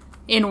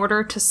 In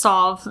order to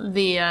solve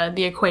the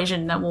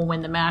equation that will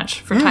win the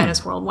match for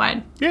Titus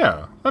Worldwide.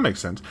 Yeah, that makes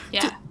sense.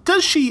 Yeah.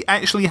 Does she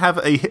actually have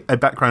a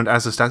background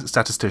as a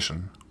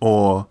statistician?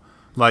 Or,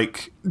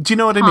 like, do you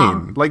know what I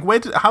mean? Like,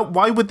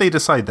 why would they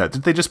decide that?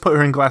 Did they just put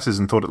her in glasses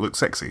and thought it looked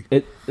sexy?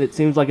 It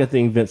seems like a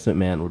thing Vince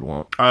McMahon would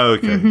want. Oh,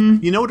 okay.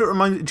 You know what it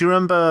reminded? Do you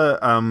remember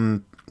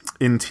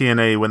in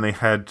TNA when they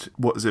had,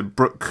 what was it,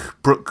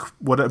 Brooke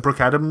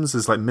Adams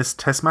as like Miss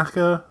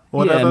Tessmacher or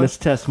whatever? Yeah, Miss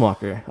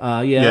Tessmacher.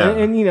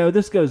 And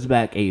this goes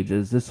back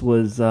ages. This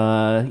was,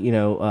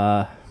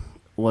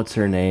 what's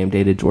her name?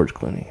 Dated George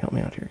Clooney. Help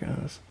me out here,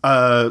 guys.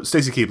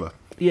 Stacy Keibler.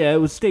 Yeah, it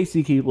was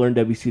Stacy Keibler in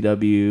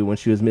WCW when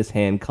she was Miss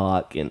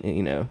Hancock and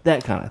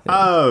that kind of thing.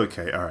 Oh,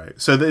 okay, all right.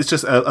 So it's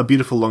just a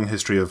beautiful long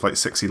history of like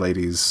sexy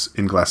ladies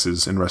in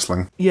glasses in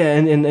wrestling. Yeah,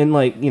 and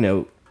like,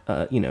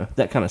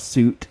 that kind of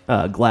suit,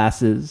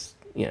 glasses,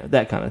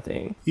 that kind of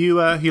thing. You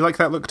like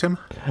that look, Tim?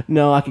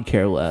 No, I could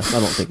care less.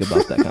 I don't think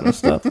about that kind of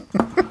stuff.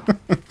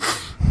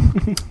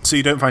 So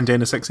you don't find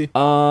Dana sexy?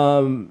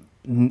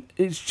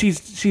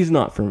 She's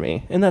not for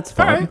me, and that's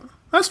fine. All right.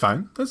 That's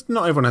fine.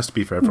 Not everyone has to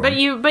be for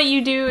everyone. But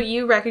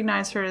you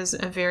recognize her as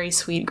a very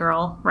sweet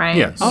girl, right?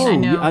 Yes. Oh,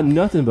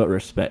 nothing but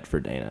respect for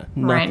Dana.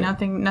 Nothing. Right,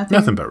 nothing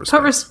but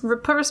respect.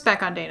 Put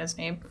respect on Dana's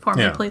name for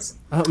me, please.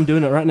 I'm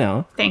doing it right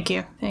now. Thank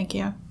you.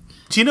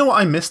 Do you know what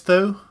I missed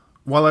though?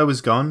 While I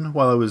was gone,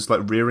 while I was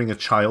like rearing a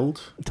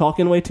child?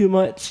 Talking way too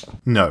much?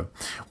 No.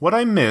 What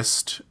I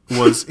missed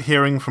was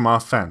hearing from our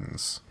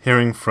fans,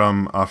 hearing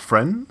from our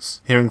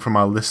friends, hearing from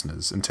our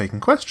listeners, and taking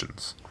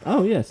questions.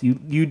 Oh, yes.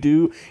 You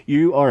do.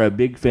 You are a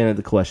big fan of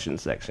the question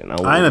section. I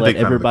will let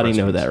everybody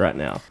know that right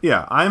now.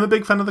 Yeah, I'm a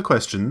big fan of the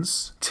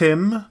questions.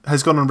 Tim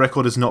has gone on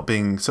record as not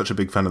being such a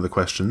big fan of the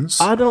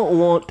questions. I don't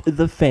want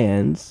the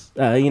fans.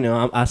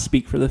 I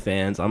speak for the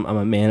fans. I'm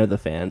a man of the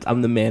fans.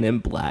 I'm the man in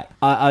black.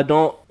 I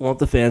don't want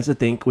the fans to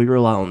think we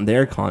rely on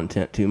their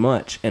content too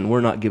much and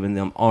we're not giving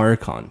them our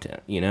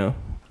content,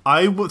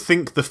 I would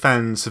think the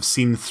fans have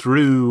seen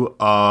through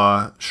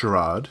our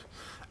charade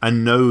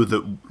and know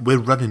that we're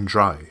running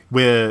dry.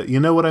 You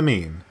know what I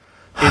mean?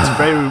 It's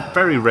very,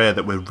 very rare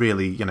that we're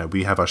really,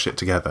 we have our shit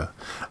together.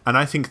 And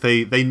I think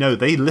they know,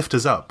 they lift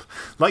us up.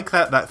 Like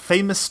that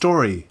famous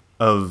story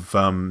of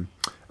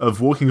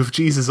walking with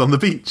Jesus on the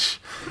beach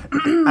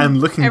and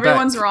looking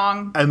Everyone's back.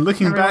 Wrong. And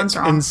looking Everyone's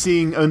back wrong. and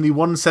seeing only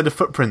one set of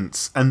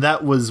footprints. And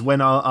that was when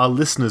our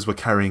listeners were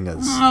carrying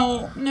us.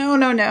 Oh, no.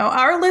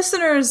 Our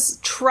listeners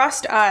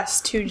trust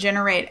us to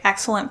generate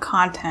excellent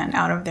content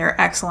out of their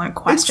excellent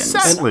questions.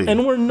 Exactly.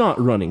 And we're not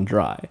running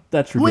dry.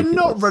 That's ridiculous.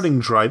 We're not running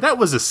dry. That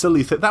was a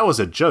silly thing. That was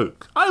a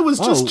joke. I was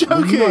just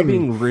joking. Were you not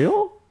being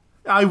real?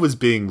 I was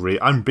being real.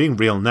 I'm being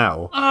real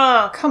now.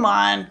 Oh, come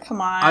on.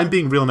 I'm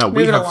being real now.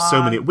 We have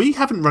so many. We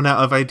haven't run out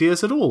of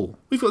ideas at all.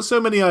 We've got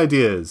so many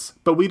ideas,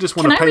 but we just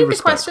want to pay Can I read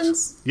respect. the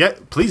questions? Yeah,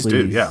 please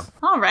do. Yeah.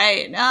 All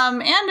right.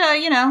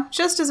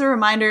 Just as a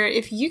reminder,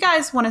 if you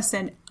guys want to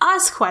send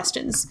us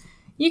questions,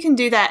 you can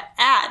do that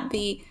at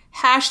the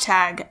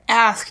hashtag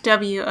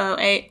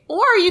AskWOA,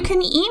 or you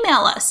can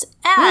email us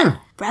at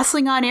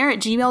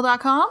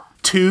wrestlingonair@gmail.com.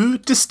 Two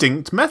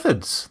distinct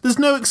methods. There's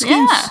no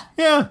excuse.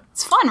 Yeah.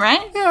 It's fun,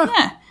 right?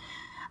 Yeah.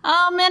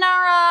 And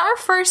our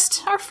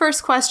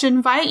first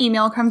question via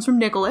email comes from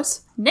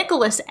Nicholas.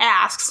 Nicholas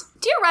asks,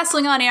 "Dear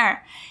Wrestling on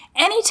Air,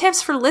 any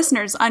tips for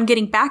listeners on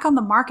getting back on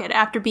the market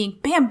after being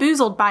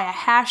bamboozled by a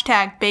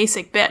hashtag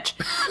basic bitch?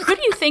 Who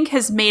do you think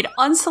has made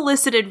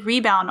unsolicited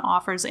rebound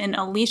offers in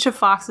Alicia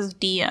Fox's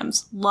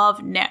DMs?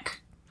 Love,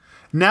 Nick."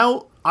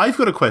 Now, I've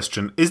got a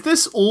question. Is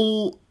this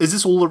all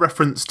a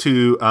reference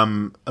to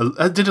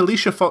did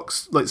Alicia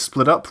Fox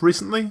split up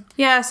recently?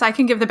 Yes, I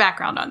can give the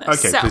background on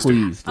this. Okay,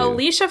 please do.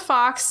 Alicia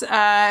Fox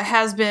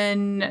has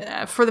been,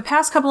 for the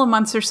past couple of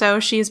months or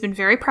so, she has been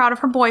very proud of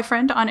her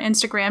boyfriend on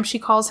Instagram. She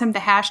calls him the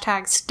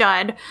hashtag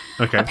stud.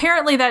 Okay.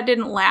 Apparently that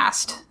didn't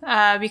last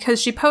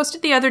because she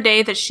posted the other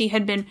day that she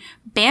had been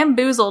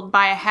bamboozled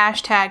by a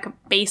hashtag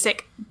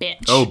basic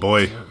bitch. Oh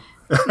boy.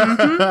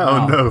 Mm-hmm.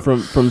 Oh no.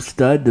 From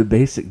stud to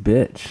basic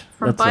bitch.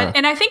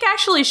 And I think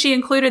actually she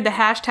included the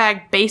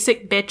hashtag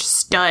basic bitch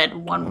stud,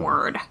 one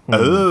word.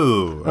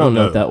 Oh. I don't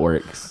know if that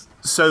works.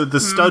 So the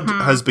stud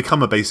has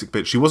become a basic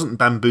bitch. She wasn't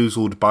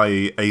bamboozled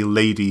by a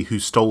lady who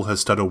stole her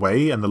stud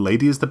away, and the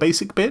lady is the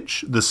basic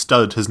bitch. The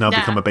stud has now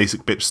become a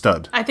basic bitch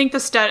stud. I think the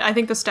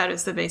stud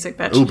is the basic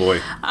bitch. Oh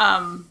boy.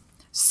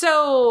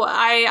 So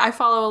I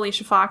follow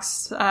Alicia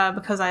Fox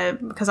because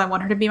I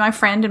want her to be my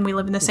friend, and we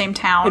live in the same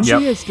town. And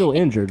she is still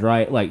injured,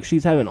 right? Like,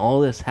 she's having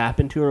all this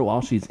happen to her while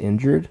she's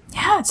injured.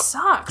 Yeah, it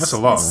sucks. That's a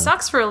lot. It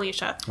sucks for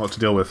Alicia. A lot to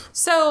deal with.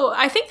 So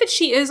I think that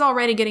she is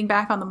already getting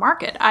back on the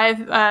market.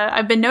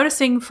 I've been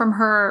noticing from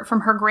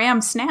her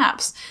Graham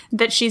snaps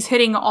that she's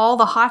hitting all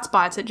the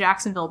hotspots at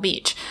Jacksonville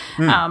Beach.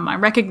 I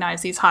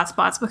recognize these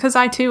hotspots because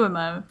I too am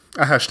a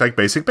hashtag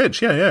basic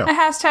bitch. Yeah. a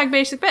hashtag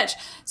basic bitch.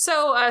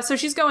 So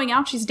she's going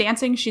out, she's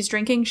dancing, she's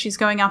drinking, she's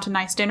going out to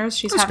nice dinners,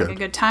 she's having a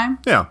good time.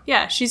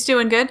 Yeah, she's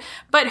doing good.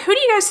 But who do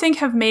you guys think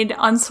have made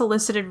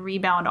unsolicited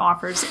rebound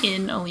offers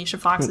in Alicia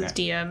Fox's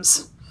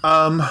DMs?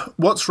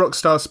 What's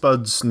Rockstar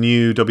Spud's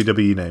new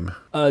WWE name?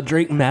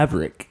 Drake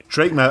Maverick.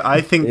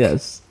 I think.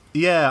 Yes.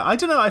 Yeah, I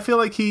don't know. I feel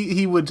like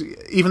he would,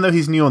 even though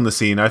he's new on the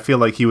scene, I feel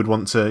like he would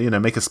want to,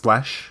 make a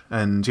splash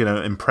and,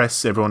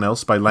 impress everyone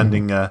else by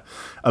landing an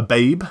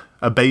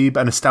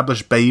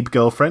established babe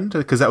girlfriend,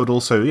 because that would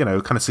also,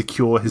 kind of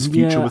secure his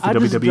future with the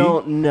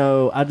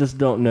WWE. I just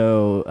don't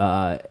know.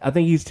 I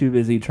think he's too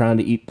busy trying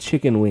to eat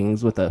chicken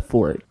wings with a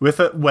fork.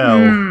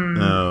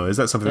 No, is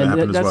that something that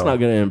happened as well? That's not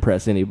going to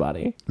impress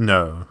anybody.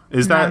 No.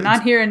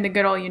 Not here in the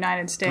good old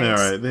United States.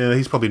 All right, yeah,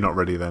 he's probably not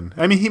ready then.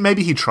 I mean,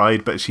 maybe he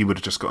tried, but she would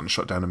have just gotten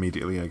shot down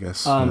immediately, I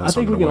guess. I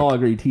think we can all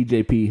agree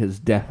TJP has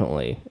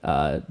definitely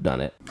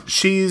done it.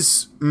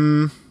 She's...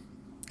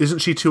 isn't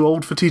she too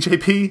old for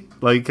TJP?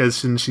 Like,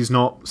 as in she's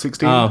not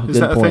 16? Oh, is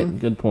that a thing?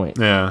 Good point.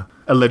 Yeah.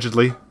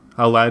 Allegedly.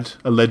 I'll add.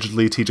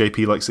 Allegedly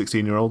TJP like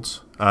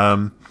 16-year-olds.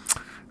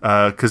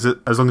 Because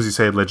as long as you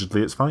say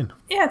allegedly, it's fine.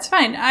 Yeah, it's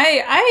fine.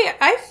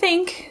 I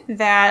think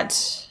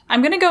that...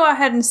 I'm going to go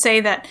ahead and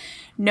say that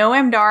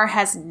Noam Dar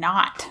has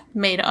not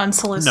made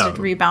unsolicited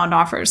rebound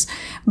offers.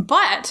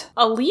 But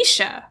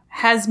Alicia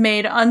has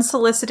made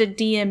unsolicited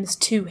DMs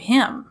to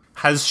him.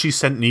 Has she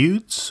sent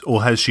nudes,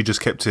 or has she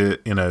just kept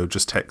it,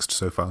 just text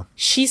so far?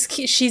 She's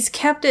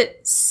kept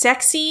it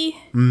sexy,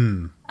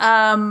 and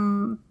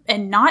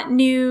not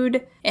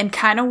nude, and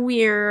kind of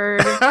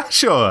weird.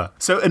 Sure.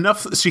 So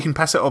enough that she can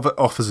pass it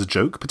off as a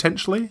joke,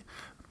 potentially?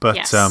 But,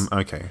 yes.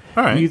 Okay.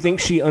 All right. Do you think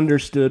she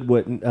understood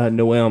what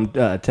Noam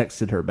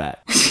texted her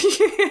back?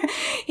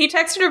 He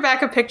texted her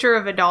back a picture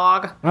of a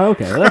dog. Oh,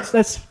 okay. Well,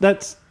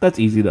 that's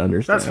easy to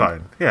understand. That's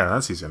fine. Yeah,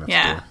 that's easy enough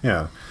Yeah. to do.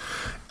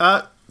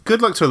 Yeah. Good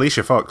luck to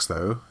Alicia Fox,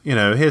 though.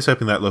 Here's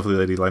hoping that lovely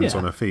lady lands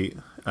on her feet.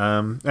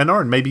 And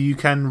Oren, maybe you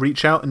can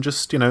reach out and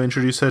just,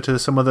 introduce her to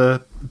some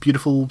other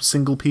beautiful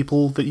single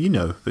people that you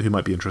know who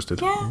might be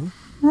interested. Yeah.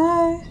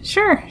 Mm-hmm.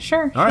 Sure.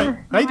 All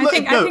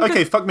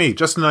right. Fuck me.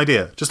 Just an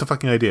idea. Just a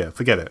fucking idea.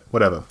 Forget it.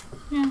 Whatever.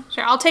 Yeah,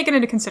 sure. I'll take it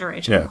into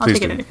consideration. Yeah, I'll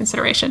take it into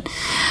consideration.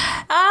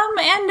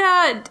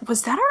 And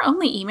was that our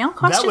only email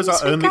question? That was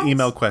our only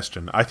email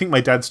question. I think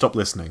my dad stopped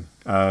listening.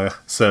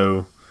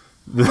 So...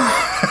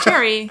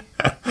 Jerry,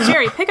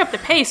 pick up the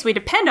pace. We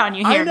depend on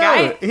you here, I know.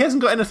 guy. He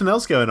hasn't got anything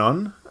else going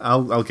on.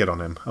 I'll get on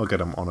him. I'll get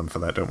him on him for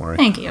that. Don't worry.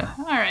 Thank you.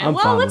 All right.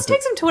 Well, let's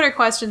take some Twitter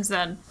questions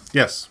then.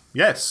 Yes.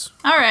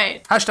 All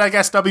right. Hashtag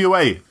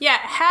SWA. Yeah.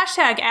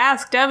 Hashtag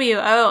Ask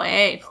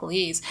WOA,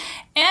 please.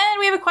 And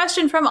we have a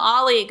question from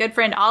Ollie, good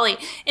friend Ollie.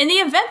 In the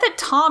event that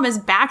Tom is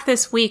back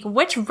this week,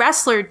 which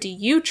wrestler do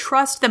you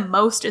trust the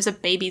most as a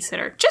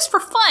babysitter? Just for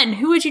fun,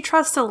 who would you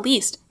trust the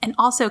least? And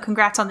also,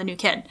 congrats on the new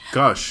kid.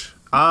 Gosh.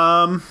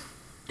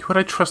 Who would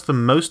I trust the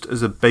most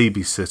as a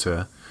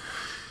babysitter?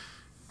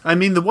 I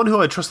mean, the one who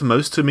I trust the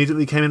most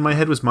immediately came in my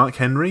head was Mark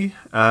Henry,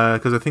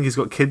 because I think he's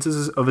got kids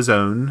of his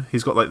own.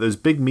 He's got like those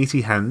big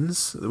meaty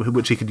hands,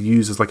 which he could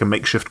use as like a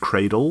makeshift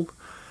cradle.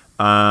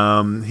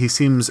 He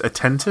seems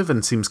attentive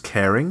and seems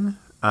caring.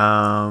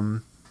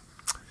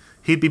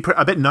 He'd be.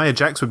 I bet Nia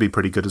Jax would be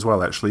pretty good as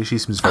well. Actually, she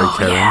seems very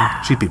caring.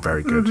 Yeah. She'd be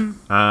very good.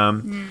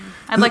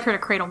 I'd like her to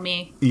cradle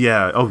me.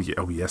 Yeah. Oh,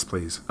 yes,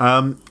 please.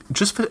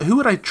 Just for who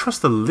would I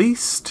trust the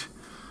least?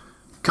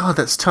 God,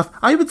 that's tough.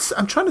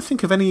 I'm trying to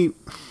think of any.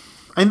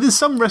 I mean, there's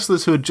some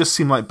wrestlers who would just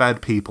seem like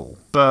bad people,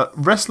 but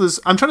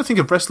I'm trying to think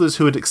of wrestlers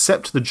who would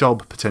accept the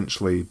job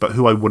potentially, but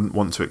who I wouldn't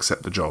want to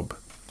accept the job.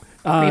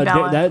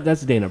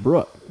 That's Dana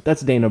Brooke.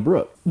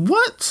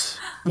 What?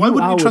 Why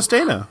wouldn't you trust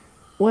Dana?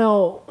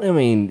 Well, I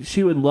mean,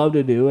 she would love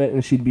to do it,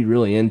 and she'd be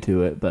really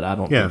into it, but I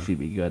don't think she'd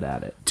be good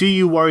at it. Do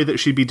you worry that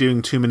she'd be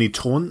doing too many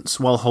taunts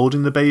while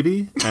holding the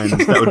baby, and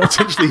that would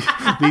potentially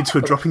lead to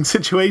a dropping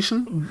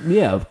situation?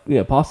 Yeah,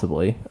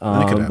 possibly.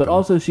 But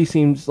also, she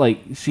seems like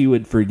she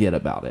would forget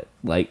about it.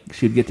 Like,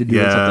 she'd get to do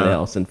something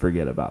else and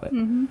forget about it.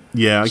 Mm-hmm.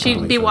 Yeah,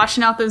 she'd be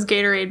washing out those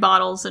Gatorade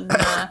bottles and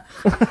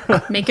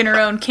making her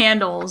own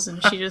candles,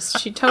 and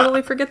she'd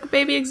totally forget the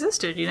baby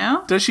existed,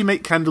 Does she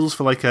make candles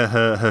for, like,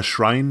 her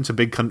shrine to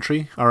Big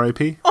Country,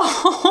 R.I.P.?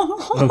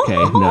 Okay,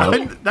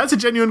 no. That's a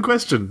genuine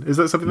question. Is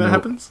that something that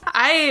happens?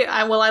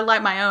 I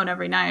light my own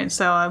every night,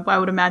 so I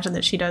would imagine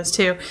that she does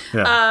too.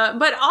 Yeah.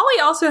 But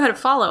Ollie also had a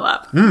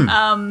follow-up.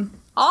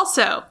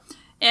 Also,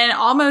 An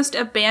almost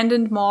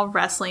abandoned mall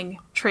wrestling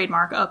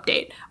trademark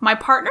update. My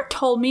partner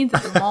told me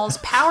that the mall's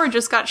power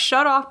just got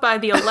shut off by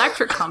the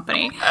electric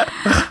company.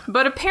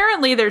 But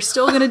apparently they're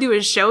still going to do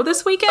a show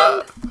this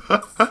weekend.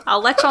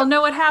 I'll let y'all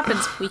know what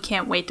happens. We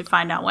can't wait to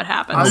find out what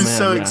happens. I'm man,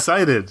 so yeah.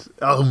 excited.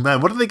 Oh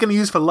man, what are they going to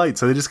use for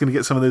lights? Are they just going to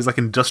get some of those like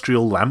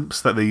industrial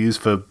lamps that they use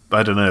for,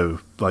 I don't know,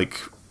 like,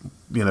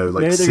 you know,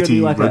 like Maybe they're city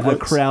gonna do like a roadworks?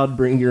 crowd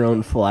bring your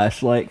own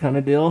flashlight kind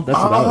of deal. That's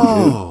what I would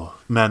do. Oh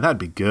man, that'd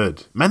be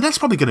good. Man, that's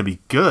probably going to be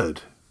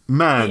good.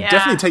 Man, Yeah.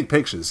 definitely take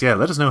pictures. Yeah,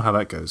 let us know how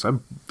that goes.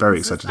 I'm very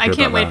excited to I hear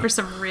can't about wait that. for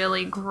some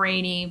really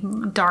grainy,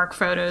 dark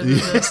photos of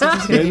this. This is going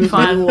to Maybe, be maybe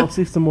fun. we'll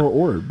see some more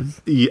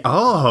orbs. Yeah,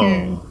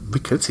 oh, we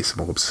could see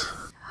some orbs.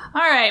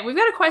 All right, we've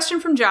got a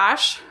question from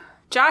Josh.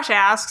 Josh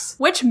asks,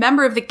 which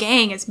member of the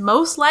gang is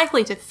most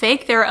likely to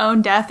fake their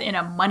own death in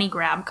a money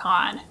grab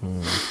con?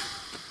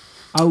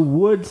 I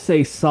would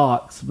say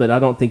Socks, but I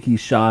don't think he's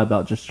shy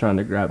about just trying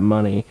to grab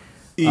money.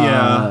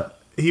 Yeah,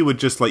 he would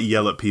just like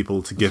yell at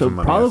people to give So him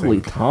money. probably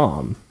I think.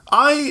 Tom.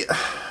 I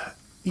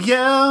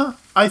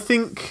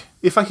think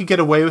if I could get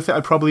away with it,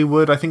 I probably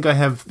would. I think I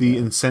have the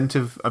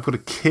incentive. I've got a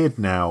kid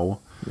now,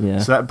 Yeah.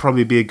 so that'd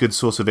probably be a good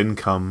source of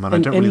income, and I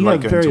don't and really you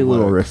like have going very to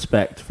little work.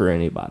 respect for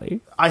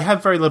anybody. I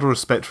have very little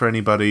respect for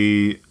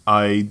anybody.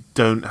 I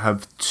don't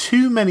have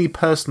too many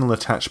personal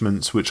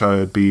attachments, which I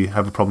would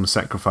have a problem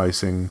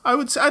sacrificing. I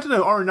would say, I don't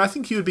know, Oren. I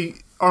think you would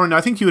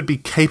be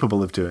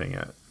capable of doing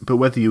it, but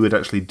whether you would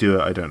actually do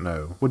it, I don't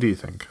know. What do you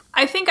think?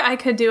 I think I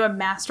could do a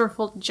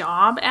masterful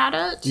job at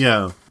it.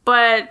 Yeah.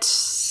 But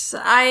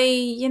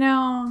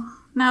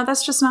no,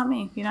 that's just not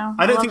me, I don't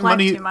love think life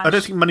money. too much. I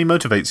don't think money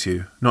motivates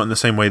you. Not in the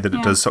same way that it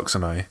Yeah. does Socks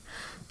and I.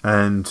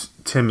 And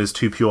Tim is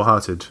too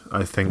pure-hearted,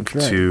 I think,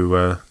 That's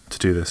right. to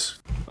do this.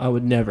 I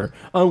would never,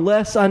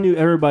 unless I knew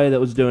everybody that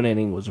was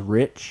donating was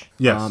rich.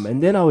 Yes.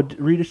 And then I would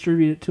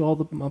redistribute it to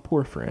all my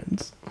poor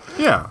friends.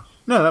 Yeah.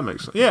 No, that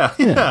makes sense. Yeah.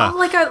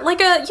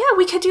 Oh,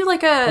 we could do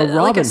like a Robin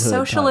like a Hood type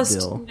socialist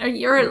deal.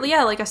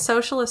 like a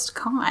socialist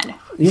con.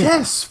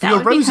 Yes, for That your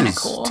would be kinda roses,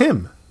 cool.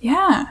 Tim.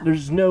 Yeah.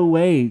 There's no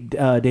way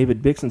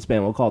David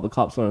Bixenspan will call the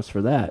cops on us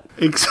for that.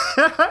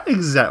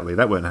 Exactly.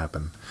 That won't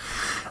happen.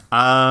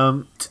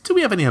 Do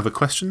we have any other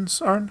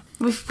questions, Aaron?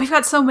 We've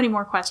got so many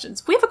more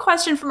questions. We have a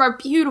question from our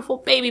beautiful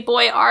baby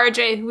boy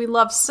RJ, who we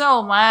love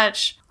so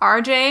much.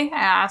 RJ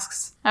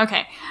asks,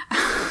 okay.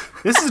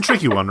 This is a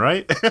tricky one,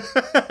 right?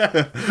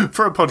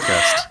 For a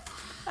podcast.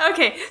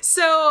 Okay,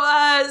 so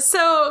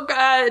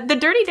the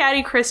Dirty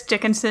Daddy Chris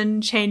Dickinson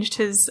changed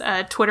his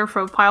Twitter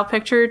profile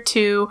picture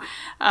to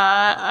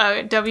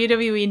a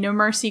WWE No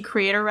Mercy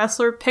creator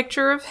wrestler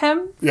picture of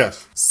him.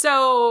 Yes.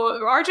 So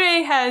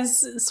RJ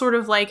has sort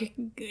of like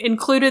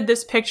included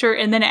this picture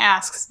and then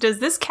asks, does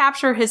this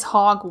capture his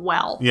hog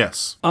well?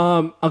 Yes.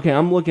 Okay,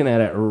 I'm looking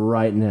at it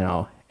right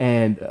now,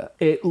 and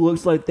it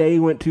looks like they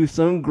went to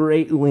some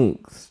great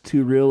lengths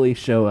to really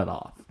show it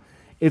off.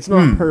 It's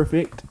not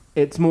perfect.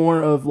 It's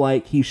more of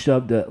like he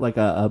shoved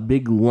a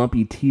big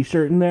lumpy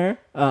T-shirt in there.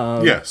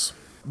 Yes.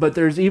 But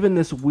there's even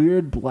this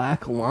weird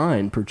black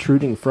line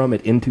protruding from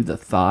it into the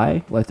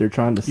thigh, like they're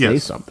trying to say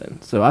Yes. something.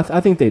 So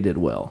I think they did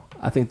well.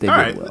 I think they All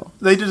did right. well.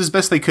 They did as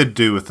best they could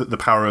do with the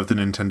power of the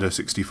Nintendo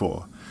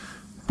 64.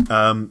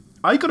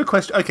 I got a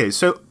question. Okay,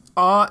 so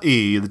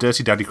R.E., the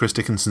Dirty Daddy Chris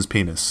Dickinson's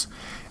penis,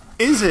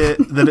 is it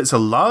that it's a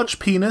large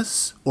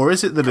penis, or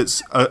is it that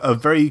it's a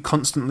very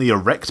constantly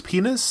erect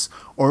penis,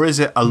 or is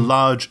it a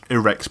large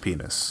erect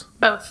penis?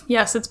 Both.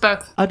 Yes, it's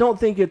both. I don't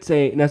think it's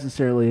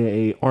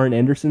necessarily a Arn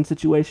Anderson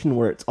situation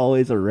where it's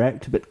always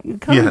erect, but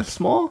kind of Yes.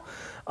 small.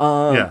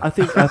 Yeah. I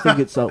think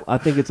it's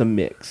a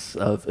mix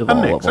of A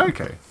all mix, of them.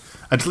 okay.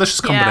 A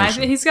delicious Yeah,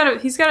 combination.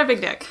 he's got a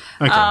big dick.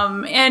 Okay.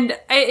 And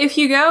if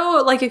you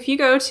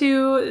go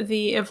to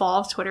the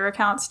Evolve Twitter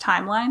account's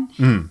timeline,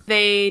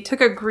 they took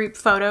a group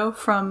photo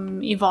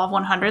from Evolve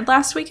 100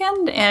 last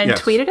weekend and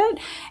Yes. tweeted it.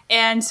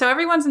 And so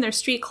everyone's in their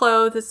street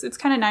clothes. It's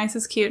kind of nice.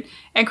 It's cute.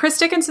 And Chris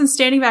Dickinson's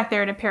standing back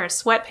there in a pair of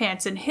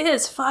sweatpants, and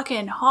his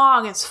fucking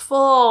hog is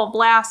full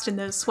blast in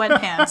those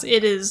sweatpants.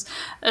 It is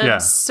Yeah.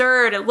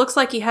 absurd. It looks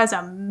like he has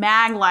a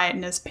mag light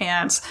in his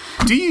pants.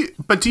 Do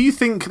you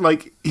think,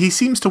 like, he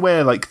seems to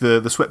wear, like,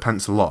 the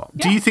sweatpants a lot?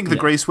 Do you think the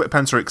grey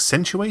sweatpants are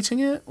accentuating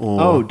it? Or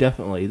Oh,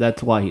 definitely.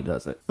 That's why he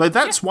does it like,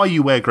 that's why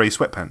you wear grey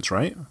sweatpants,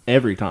 right?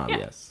 every time.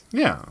 Yes.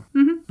 Yeah.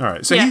 All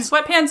right. So Yeah, he's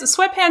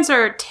sweatpants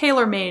are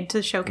tailor-made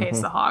to showcase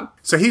the hog.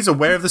 he's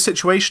aware of the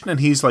situation, and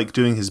he's like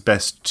doing his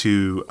best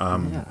to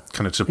kind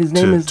of to His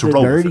name is to the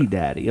roll with Dirty it.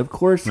 Daddy. Of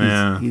course,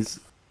 Yeah.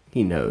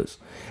 he knows.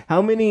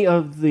 How many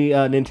of the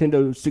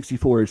Nintendo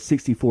 64's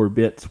 64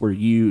 bits were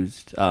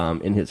used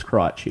in his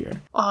crotch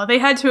here? Oh, they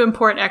had to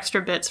import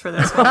extra bits for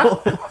this one.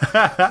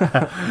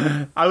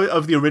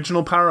 Of the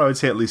original power, I would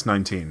say at least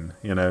 19.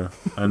 You know,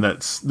 and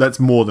that's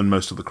more than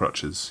most of the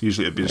crotches.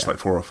 Usually, it'd be just like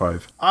 4 or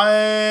 5.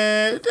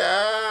 Let's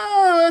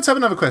have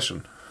another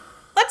question.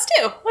 Let's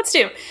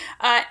do.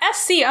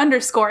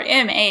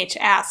 SC_MH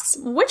asks,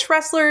 which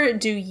wrestler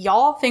do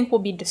y'all think will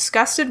be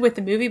disgusted with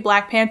the movie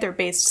Black Panther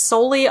based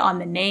solely on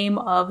the name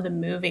of the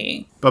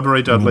movie? Bubba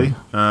Ray Dudley.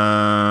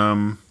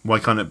 Why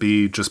can't it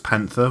be just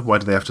Panther? Why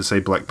do they have to say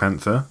Black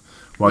Panther?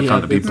 Why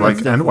can't it be it's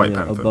Black and White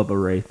definitely Panther? A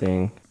Bubba Ray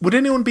thing. Would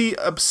anyone be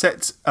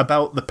upset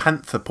about the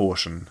Panther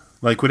portion?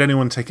 Like, would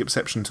anyone take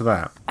exception to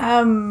that?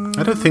 I don't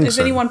think Is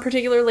so. anyone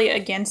particularly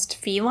against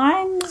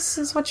felines,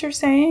 is what you're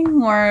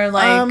saying? Or,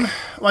 like...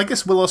 Well, I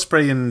guess Will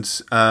Ospreay and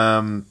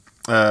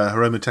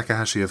Hiromu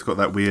Takahashi have got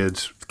that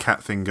weird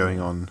cat thing going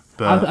on.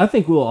 But I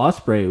think Will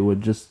Ospreay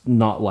would just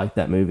not like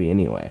that movie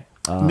anyway.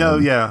 no,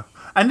 yeah.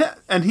 And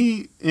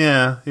he, he's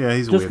a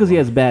Just weird because he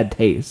one. has bad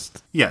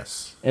taste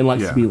Yes. and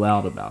likes Yeah. to be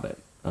loud about it.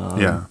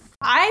 Yeah.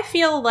 I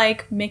feel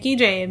like Mickie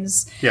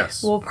James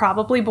Yes. will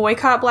probably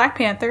boycott Black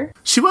Panther.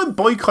 She won't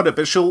boycott it,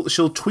 but she'll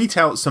tweet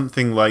out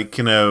something like,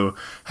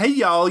 hey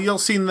y'all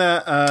seen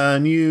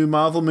that new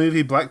Marvel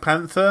movie Black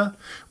Panther?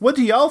 What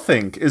do y'all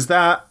think? Is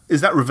that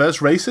reverse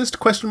racist?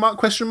 Question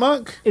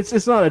mark?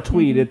 It's not a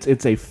tweet. It's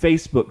a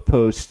Facebook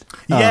post.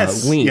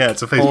 Yes. Link Yeah,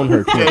 it's a Facebook. on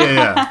her Twitter.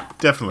 Yeah.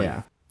 Definitely.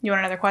 Yeah. You want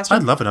another question?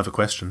 I'd love another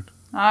question.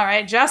 All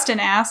right. Justin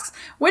asks,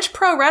 which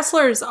pro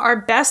wrestlers are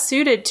best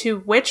suited to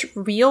which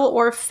real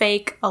or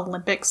fake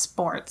Olympic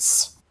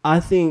sports? I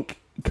think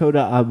Kota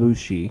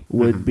Ibushi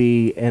would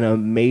be an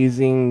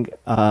amazing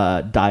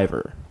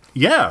diver.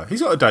 Yeah,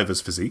 he's got a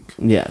diverse physique.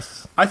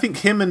 Yes. I think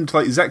him and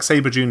like Zack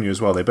Sabre Jr.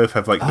 as well. They both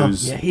have like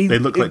those. They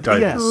look like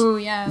divers. Yes. Ooh,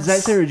 yes. Zack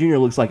Sabre Jr.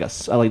 looks like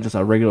just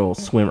a regular old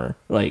swimmer.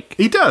 Like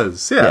He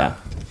does. Yeah.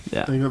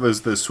 yeah. They got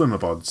those swimmer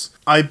bods.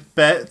 I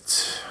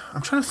bet.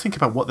 I'm trying to think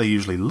about what they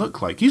usually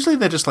look like. Usually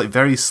they're just like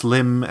very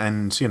slim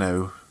and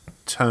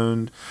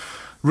toned.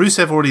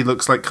 Rusev already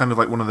looks like kind of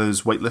like one of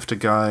those weightlifter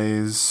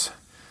guys.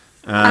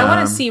 I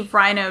want to see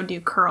Rhino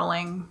do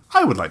curling.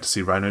 I would like to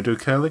see Rhino do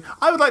curling.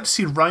 I would like to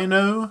see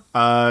Rhino,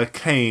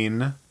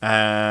 Kane,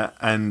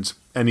 and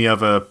any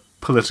other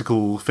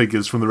political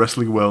figures from the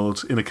wrestling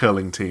world in a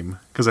curling team,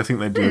 because I think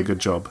they'd do a good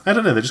job. I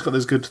don't know. They just got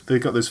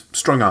those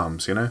strong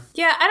arms,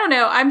 Yeah, I don't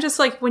know. I'm just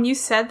like, when you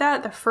said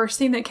that, the first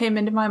thing that came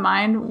into my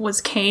mind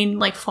was Kane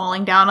like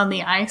falling down on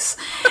the ice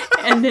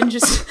and then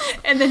just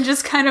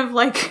kind of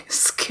like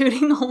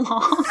scooting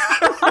along.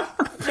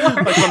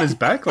 Like on his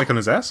back, like on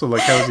his ass, or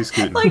like how is he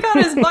scooting? Like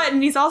on his butt,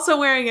 and he's also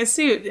wearing a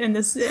suit in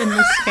this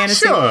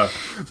fantasy. Sure,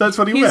 that's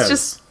what he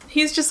wears.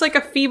 He's just like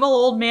a feeble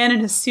old man in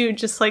a suit,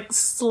 just like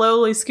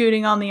slowly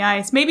scooting on the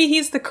ice. Maybe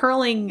he's the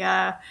curling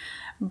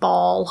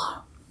ball.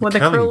 What do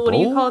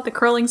you call it? The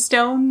curling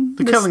stone?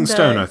 The curling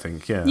stone, I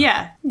think,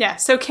 yeah. Yeah.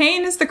 So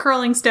Kane is the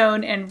curling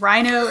stone, and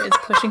Rhino is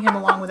pushing him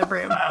along with a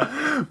broom.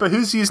 But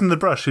who's using the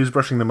brush? Who's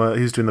brushing them?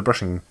 Who's doing the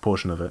brushing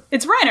portion of it?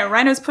 It's Rhino.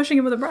 Rhino's pushing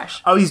him with a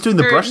brush. Oh, he's doing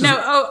the brush?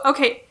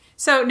 Okay.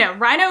 So, no,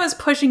 Rhino is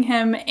pushing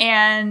him,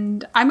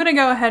 and I'm going to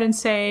go ahead and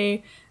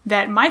say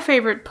that my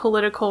favorite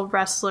political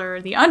wrestler,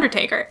 The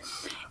Undertaker,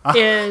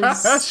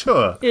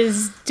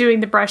 is doing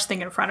the brush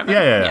thing in front of him.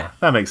 Yeah.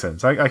 That makes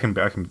sense. I can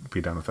be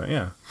down with that,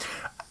 yeah.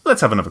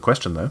 Let's have another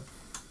question, though.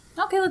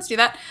 Okay, let's do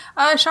that.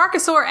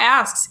 Sharkosaur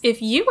asks, if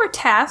you were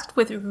tasked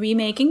with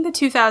remaking the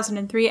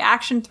 2003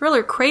 action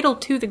thriller Cradle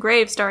to the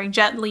Grave starring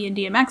Jet Li and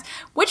DMX,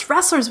 which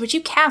wrestlers would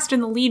you cast in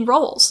the lead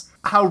roles?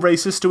 How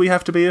racist do we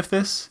have to be of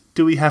this?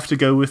 Do we have to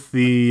go with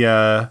the,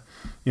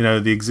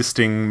 the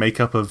existing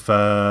makeup of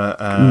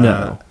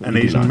No, an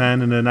Asian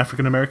man and an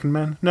African American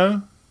man?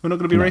 No? We're not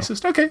going to be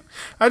racist? Okay.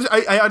 I just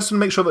want to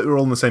make sure that we're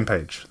all on the same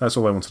page. That's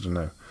all I wanted to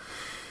know.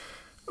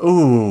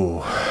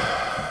 Ooh.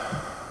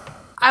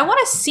 I want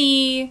to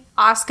see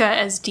Asuka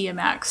as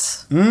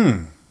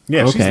DMX.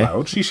 Yeah, she's Okay.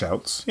 loud. She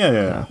shouts.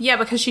 Yeah. Yeah,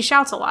 because she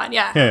shouts a lot,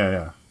 yeah.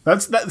 Yeah.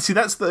 That's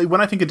the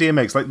when I think of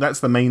DMX, like that's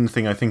the main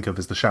thing I think of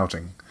is the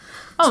shouting.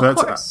 Oh, of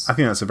that's, course. I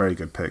think that's a very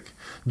good pick.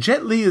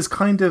 Jet Li is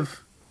kind of,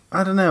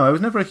 I don't know. I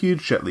was never a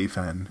huge Jet Li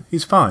fan.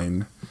 He's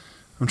fine.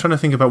 I'm trying to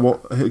think about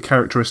what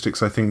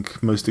characteristics I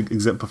think most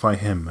exemplify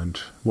him and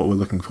what we're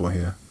looking for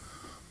here.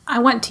 I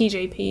want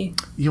TJP.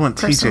 You want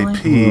Personally.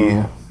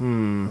 TJP?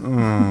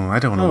 I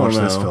don't want to watch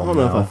this film. I don't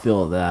know if I now.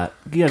 feel that.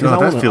 Yeah, God,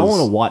 that because I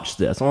want to watch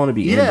this. I want to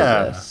be into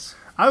this.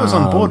 I was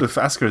on board with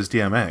Asuka as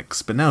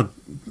DMX, but now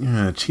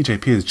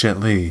TJP is Jet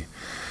Li.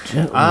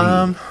 Jet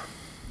Li.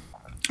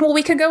 Well,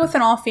 we could go with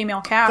an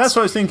all-female cast. That's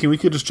what I was thinking. We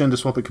could just gender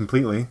swap it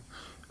completely.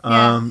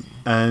 Yeah.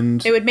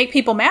 And It would make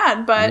people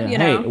mad, but, Yeah,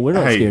 hey, we're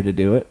not scared to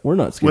do it. We're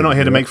not scared. we're not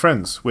here to do make it.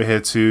 friends. We're here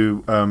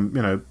to,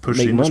 push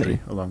Make the industry money.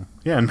 along.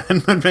 Yeah,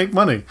 and make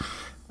money.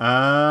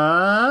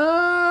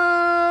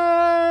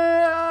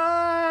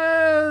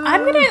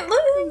 I'm gonna.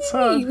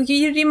 hard. Do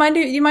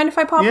you mind if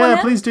I pop one Yeah, in?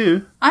 please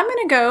do. I'm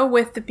gonna go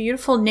with the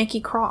beautiful Nikki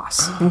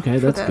Cross. Okay,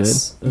 for that's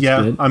this. good. That's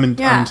Yeah, good. I'm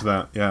Yeah. into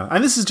that. Yeah,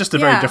 and this is just a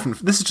very Yeah.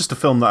 different. This is just a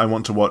film that I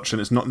want to watch,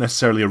 and it's not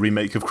necessarily a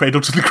remake of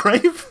Cradle to the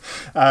Grave.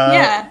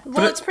 Yeah, well,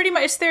 but it's pretty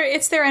much it's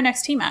their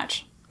NXT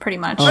match, pretty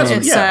much. That's-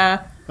 It's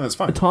yeah. That's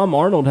fine. Tom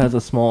Arnold has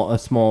a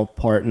small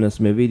part in this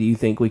movie. Do you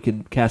think we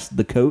could cast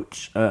the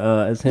coach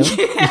as him?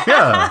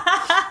 Yeah,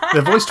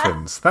 they're voice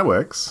twins. That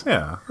works.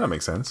 Yeah, that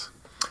makes sense.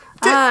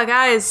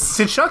 guys.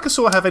 Did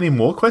Sharkosaur have any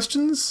more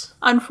questions?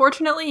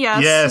 Unfortunately,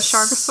 yes. Yes.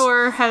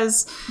 Sharkosaur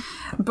has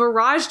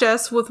barraged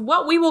us with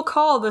what we will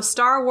call the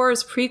Star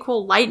Wars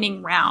prequel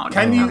lightning round.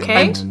 Can you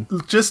Okay. and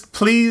just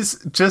please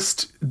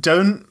just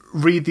don't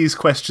read these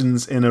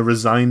questions in a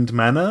resigned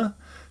manner.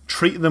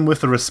 Treat them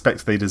with the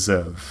respect they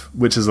deserve,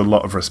 which is a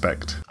lot of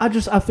respect. I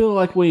feel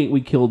like we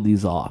killed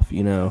these off,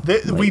 you know.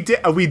 We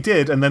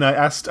did, and then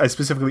I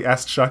specifically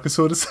asked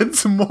Shakasaur to send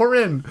some more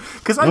in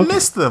because I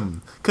missed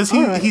them because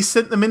he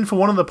sent them in for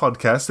one of the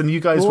podcasts, and you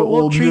guys were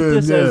all treat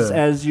this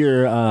as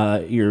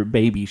your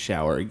baby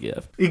shower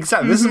gift.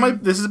 Exactly.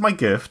 This is my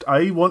gift.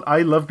 I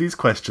love these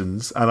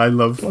questions, and I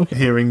love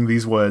hearing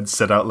these words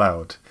said out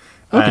loud.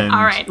 Okay.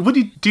 All right. Would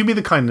you do me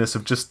the kindness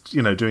of just,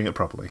 doing it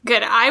properly?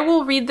 Good. I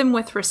will read them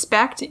with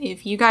respect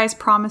if you guys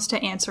promise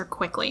to answer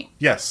quickly.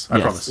 Yes,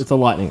 I promise. It's a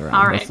lightning round.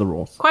 All right. That's the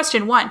rules.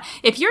 Question 1.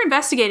 If you're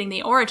investigating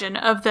the origin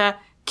of the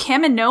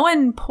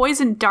Kaminoan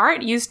poison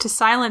dart used to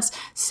silence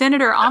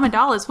Senator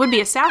Amidala's would-be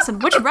assassin,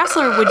 which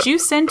wrestler would you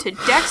send to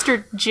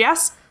Dexter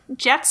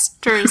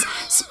Jetster's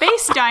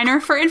Space Diner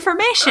for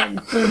information?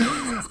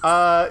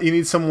 You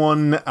need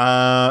someone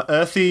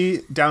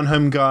earthy,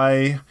 down-home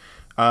guy.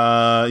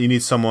 You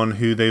need someone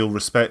who they all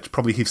respect.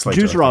 Probably Heath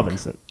Slater. Juice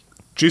Robinson.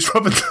 Juice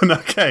Robinson.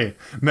 Okay,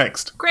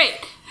 next. Great.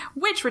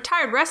 Which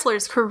retired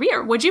wrestler's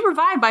career would you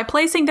revive by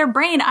placing their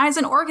brain, eyes,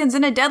 and organs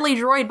in a deadly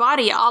droid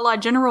body, a la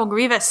General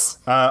Grievous?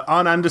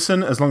 Arn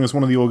Anderson, as long as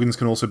one of the organs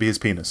can also be his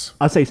penis.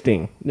 I say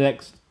Sting.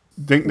 Next.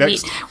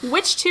 Next.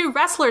 Which 2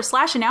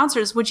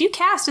 wrestlers/announcers would you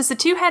cast as the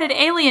 2-headed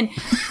alien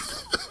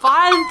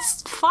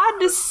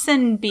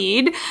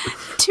Fodsenbeed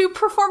to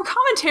perform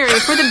commentary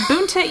for the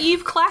Boonta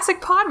Eve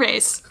Classic Pod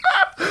Race?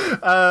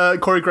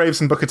 Corey Graves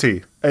and Booker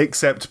T.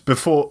 Except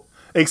before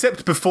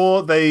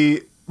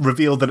they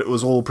revealed that it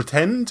was all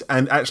pretend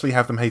and actually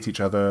have them hate each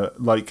other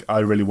like I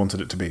really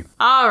wanted it to be.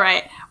 All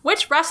right.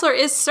 Which wrestler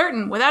is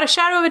certain, without a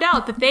shadow of a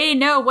doubt, that they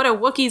know what a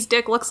Wookiee's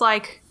dick looks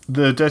like?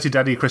 The Dirty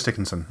Daddy Chris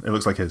Dickinson. It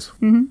looks like his.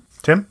 Mm-hmm.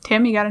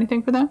 Tim, you got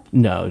anything for that?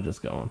 No,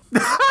 just going.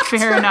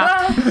 Fair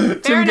enough.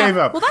 Tim gave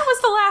up. Well, that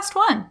was the last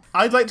one.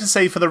 I'd like to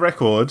say for the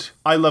record,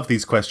 I love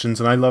these questions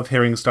and I love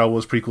hearing Star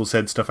Wars prequel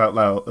said stuff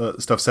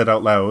said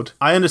out loud.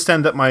 I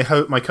understand that my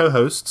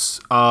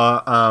co-hosts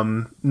are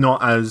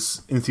not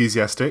as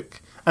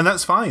enthusiastic, and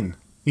that's fine.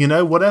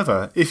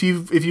 Whatever. If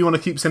you want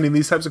to keep sending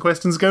these types of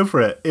questions, go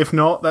for it. If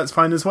not, that's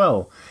fine as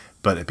well.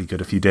 But it'd be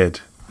good if you did.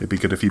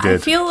 I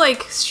feel like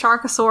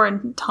Sharkasaur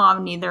and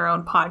Tom need their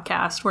own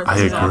podcast where this I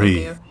is all agree.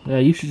 they do. Yeah,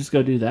 you should just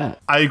go do that.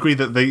 I agree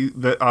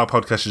that our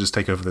podcast should just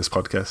take over this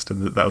podcast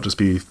and that'll just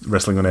be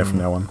Wrestling on Air from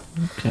now on.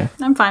 Okay.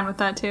 I'm fine with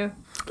that too.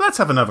 Let's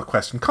have another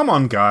question. Come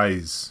on,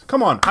 guys.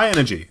 Come on, high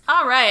energy.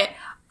 All right.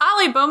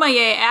 Ali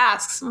Bomaye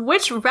asks,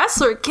 which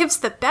wrestler gives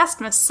the best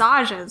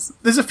massages?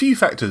 There's a few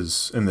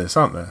factors in this,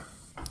 aren't there?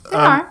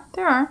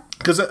 There are.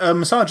 Because a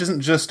massage isn't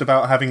just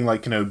about having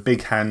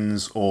big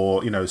hands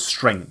or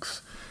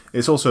strength.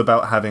 It's also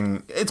about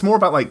it's more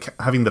about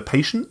having the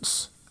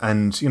patience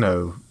and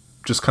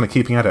just kind of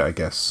keeping at it, I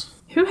guess.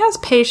 Who has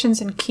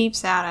patience and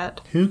keeps at it?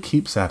 Who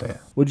keeps at it?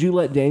 Would you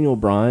let Daniel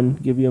Bryan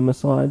give you a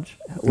massage?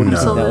 What do you think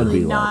that would Absolutely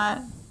be not.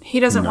 like? He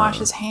doesn't wash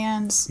his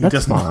hands. He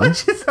doesn't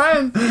wash his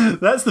hand.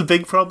 That's the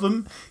big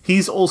problem.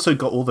 He's also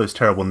got all those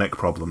terrible neck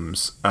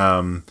problems.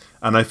 And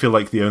I feel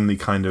like the only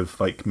kind of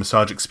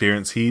massage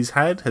experience he's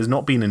had has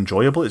not been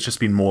enjoyable. It's just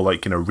been more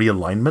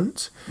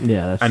realignment.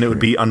 Yeah, that's and true. it would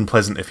be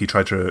unpleasant if he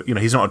tried to.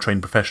 He's not a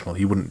trained professional.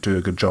 He wouldn't do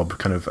a good job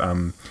kind of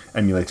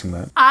emulating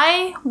that.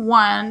 I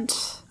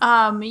want,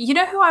 you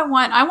know who I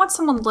want? I want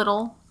someone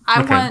little.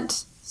 I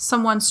want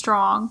someone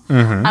strong.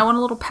 Mm-hmm. I want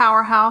a little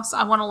powerhouse.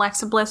 I want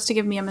Alexa Bliss to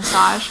give me a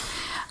massage.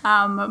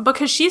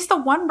 Because she's the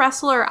one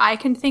wrestler I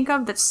can think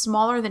of that's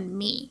smaller than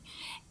me.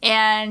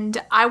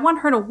 And I want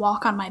her to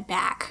walk on my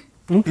back.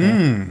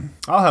 Okay.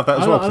 I'll have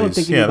that as well, please. I don't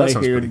think that anybody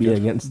sounds here pretty would be good.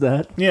 against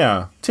that.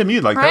 Yeah. Tim,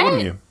 you'd like that, Right?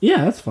 wouldn't you?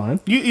 Yeah, that's fine.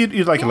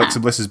 You'd like Alexa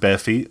Bliss's bare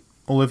feet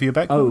all over your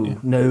back, Oh,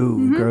 wouldn't you?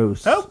 no,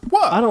 gross. Oh,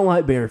 what? I don't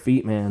like bare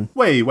feet, man.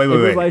 Wait.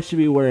 Everybody should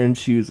be wearing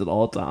shoes at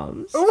all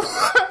times.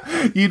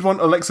 You'd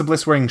want Alexa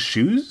Bliss wearing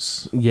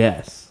shoes?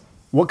 Yes.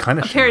 What kind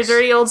of A shoes? pair of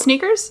dirty old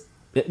sneakers?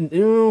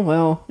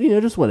 Well,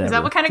 just whatever. Is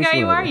that what kind of Just guy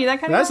you are? whatever. You that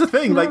kind That's of the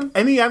guy? thing.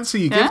 Any answer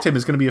you Yeah? give Tim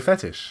is going to be a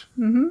fetish.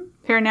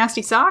 Pair of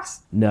nasty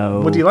socks?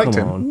 No. What do you like, come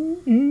Tim? on.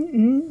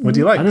 What do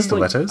you like? I just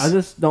Stilettos? I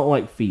just don't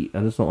like feet.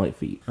 All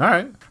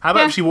right. How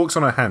about Yeah. if she walks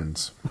on her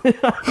hands?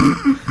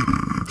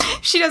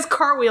 She does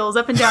cartwheels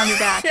up and down your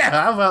back. Yeah,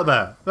 how about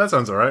that? That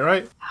sounds all right,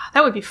 right?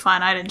 That would be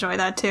fun. I'd enjoy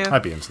that too.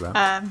 I'd be into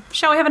that.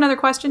 Shall we have another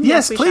question?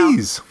 yes, we shall.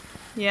 please.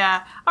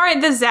 Yeah. All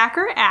right. The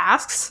Zacher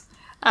asks,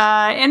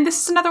 and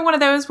this is another one of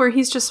those where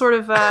he's just sort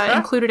of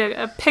included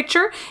a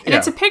picture. And Yeah.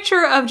 it's a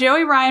picture of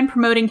Joey Ryan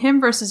promoting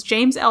him versus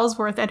James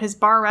Ellsworth at his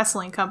bar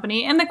wrestling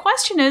company. And the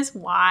question is,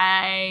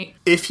 why?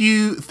 If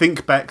you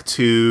think back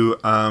to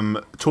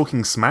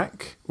Talking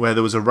Smack, where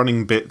there was a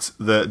running bit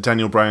that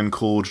Daniel Bryan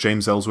called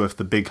James Ellsworth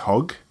the Big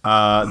Hog,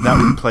 that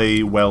would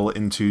play well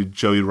into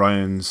Joey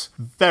Ryan's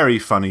very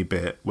funny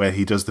bit where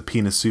he does the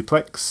penis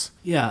suplex.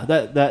 Yeah,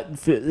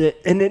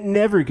 and it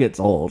never gets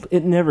old.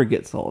 It never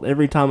gets old.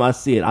 Every time I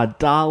see it, I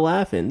die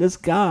laughing. This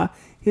guy,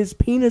 his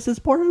penis is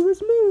part of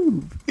his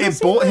move. It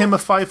bought him a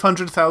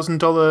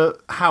 $500,000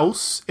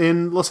 house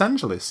in Los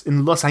Angeles,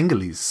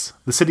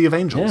 the city of Yeah,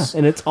 angels.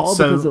 and it's all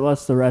So- because of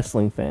us, the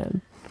wrestling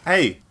fan.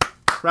 Hey,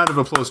 Round of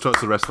applause to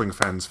us, the wrestling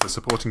fans, for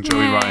supporting Joey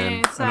Yay, Ryan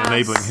it's and us.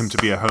 enabling him to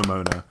be a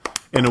homeowner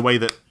in a way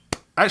that...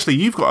 Actually,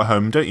 you've got a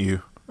home, don't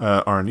you,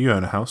 Oren? You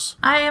own a house.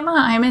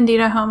 I'm indeed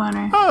a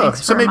homeowner. Oh,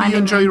 Thanks so for maybe you reminding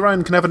and Joey me.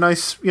 Ryan can have a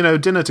nice,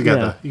 dinner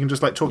together. Yeah. You can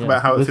just talk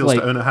about how it With, feels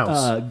to own a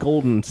house.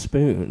 Golden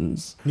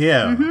spoons.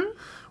 Yeah. Mm-hmm.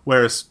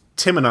 Whereas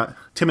Tim and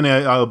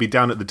I will be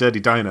down at the Dirty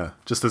Diner,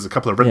 just as a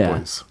couple of red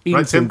boys. Eating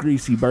Right, some Tim?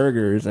 greasy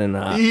burgers and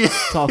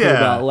talking Yeah.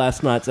 about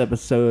last night's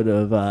episode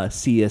of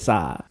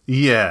CSI.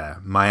 Yeah,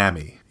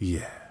 Miami.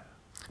 Yeah.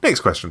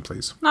 Next question,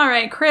 please. All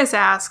right, Chris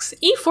asks,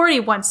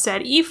 E40 once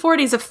said,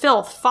 E40's a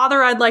filth,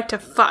 father I'd like to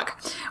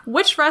fuck.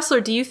 Which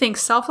wrestler do you think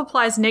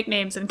self-applies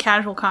nicknames in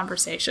casual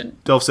conversation?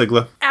 Dolph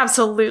Ziggler.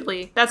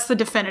 Absolutely. That's the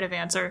definitive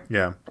answer.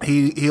 Yeah.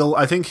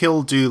 I think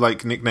he'll do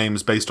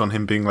nicknames based on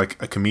him being a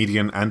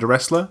comedian and a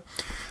wrestler.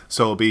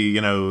 So it'll be,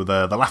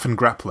 the laughing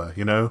grappler,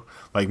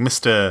 like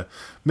Mr.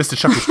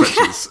 Chuckle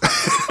Stretches.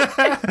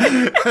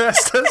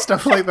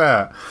 Stuff like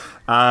that.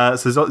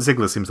 So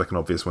Ziggler seems like an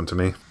obvious one to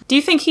me. Do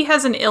you think he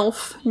has an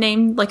ILF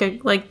name?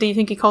 Do you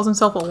think he calls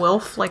himself a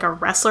WILF? Like a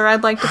wrestler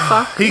I'd like to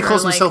fuck? He Or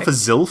calls like himself a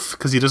Zilf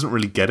because he doesn't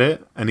really get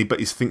it, but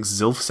he thinks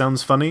Zilf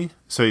sounds funny.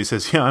 So he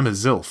says, "Yeah, I'm a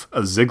Zilf,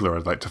 a Ziggler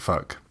I'd like to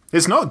fuck."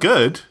 It's not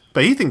good,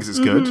 but he thinks it's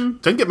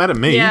good. Don't get mad at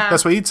me. Yeah.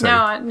 That's what he'd say.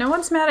 No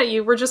one's mad at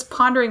you. We're just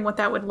pondering what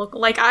that would look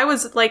like. I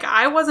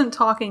wasn't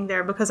talking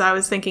there because I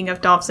was thinking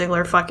of Dolph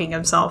Ziggler fucking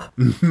himself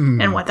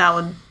and what that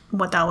would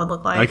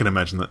look like. I can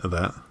imagine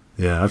that.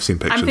 Yeah, I've seen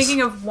pictures. I'm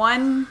thinking of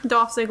one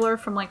Dolph Ziggler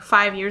from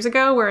 5 years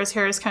ago where his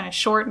hair is kind of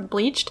short and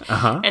bleached.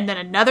 And then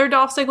another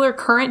Dolph Ziggler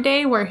current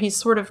day where he's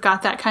sort of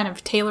got that kind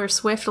of Taylor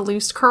Swift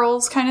loose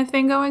curls kind of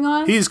thing going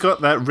on. He's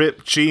got that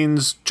ripped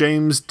jeans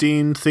James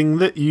Dean thing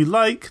that you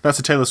like. That's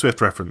a Taylor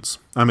Swift reference.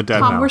 I'm a dad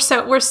Tom, now. we're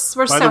so By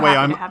so the way,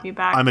 happy to have you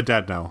back. I'm a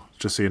dad now,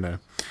 just so you know.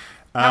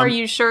 How are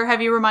you sure?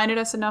 Have you reminded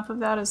us enough of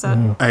that? Is that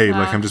Hey,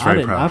 I'm just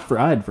very proud.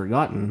 I had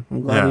forgotten.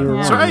 I'm glad you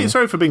were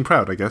Sorry for being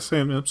proud, I guess.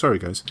 I'm sorry,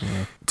 guys.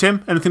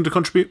 Tim, anything to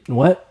contribute?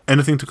 What?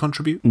 Anything to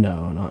contribute?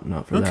 No,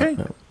 not for Okay.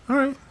 that. No. All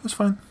right, that's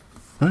fine.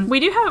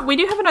 we do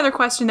have another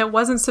question that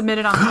wasn't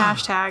submitted on the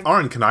hashtag.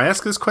 Oren, can I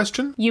ask this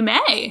question? You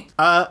may.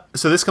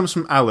 So this comes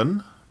from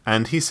Alan,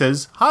 and he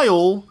says, "Hi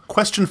all,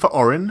 question for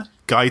Oren,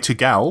 guy to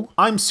gal.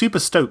 I'm super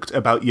stoked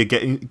about you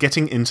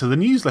getting into the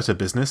newsletter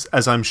business,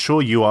 as I'm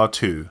sure you are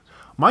too.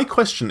 My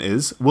question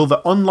is, will the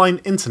online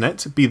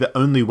internet be the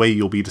only way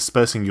you'll be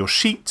dispersing your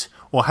sheet,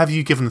 or have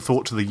you given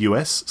thought to the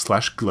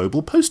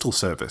US/Global Postal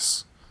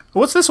Service?"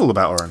 What's this all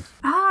about, Oren?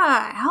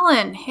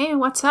 Alan, hey,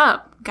 what's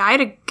up? Guy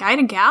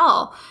to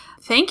gal.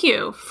 Thank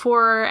you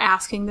for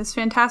asking this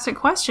fantastic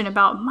question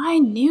about my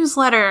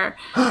newsletter.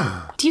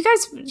 Do you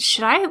guys,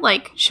 should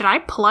I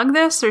plug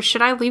this or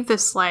should I leave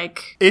this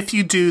If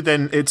you do,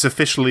 then it's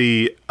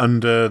officially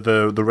under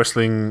the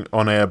Wrestling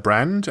On Air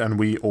brand, and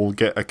we all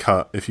get a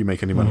cut if you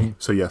make any money.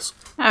 So yes.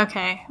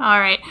 Okay, all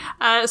right.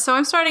 So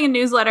I'm starting a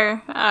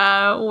newsletter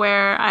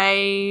where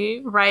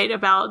I write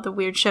about the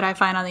weird shit I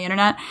find on the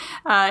internet.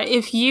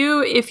 If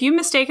you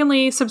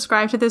mistakenly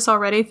subscribe to this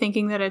already,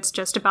 thinking that it's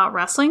just about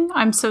wrestling,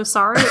 I'm so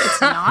sorry. It's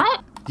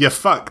not. You're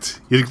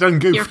fucked. You're done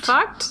goofed. You're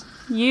fucked.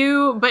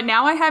 But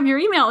now I have your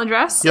email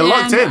address. You're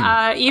locked in.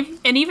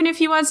 And even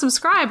if you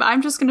unsubscribe,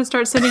 I'm just going to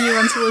start sending you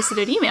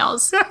unsolicited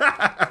emails.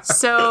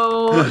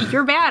 So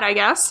you're bad, I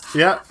guess.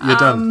 Yeah, you're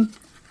done.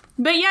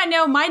 But yeah,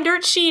 no, my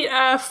dirt sheet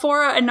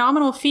for a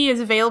nominal fee is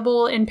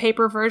available in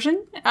paper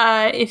version.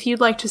 If you'd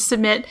like to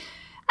submit,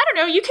 I don't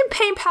know, you can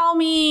PayPal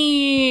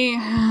me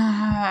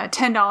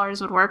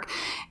 $10 would work.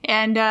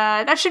 And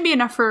that should be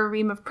enough for a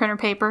ream of printer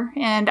paper.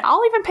 And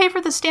I'll even pay for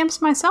the stamps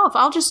myself.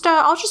 I'll just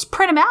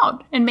print them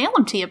out and mail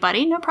them to you,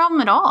 buddy. No problem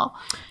at all.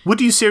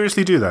 Would you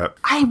seriously do that?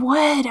 I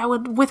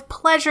would with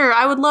pleasure.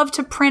 I would love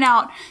to print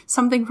out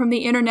something from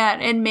the internet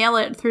and mail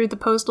it through the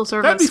postal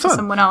service That'd be to fun.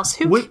 someone else.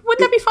 Would Wouldn't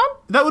that be fun?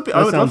 That would be. I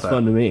That would love sounds that.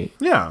 fun to me.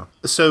 Yeah.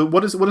 So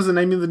what is the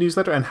name of the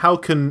newsletter, and how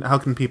can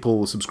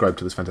people subscribe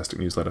to this fantastic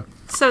newsletter?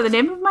 So the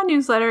name of my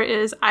newsletter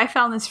is I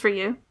Found This For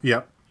You.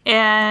 Yeah.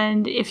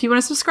 And if you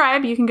want to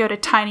subscribe, you can go to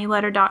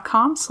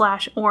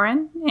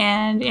tinyletter.com/Oren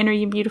and enter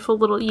your beautiful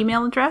little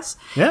email address.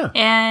 Yeah.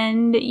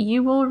 And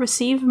you will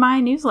receive my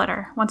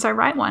newsletter once I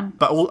write one.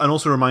 And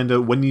also a reminder,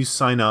 when you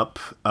sign up,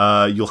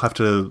 you'll have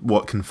to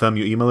confirm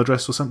your email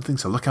address or something.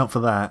 So look out for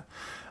that.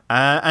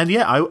 And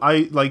yeah,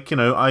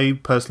 I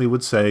personally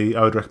would say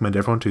I would recommend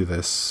everyone do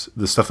this.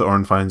 The stuff that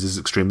Oren finds is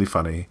extremely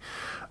funny.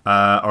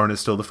 Oren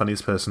is still the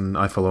funniest person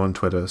I follow on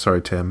Twitter.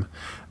 Sorry, Tim.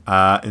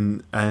 I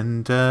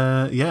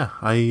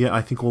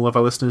think all of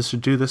our listeners should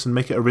do this and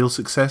make it a real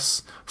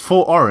success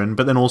for Oren,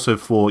 but then also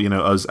for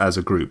us as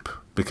a group,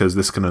 because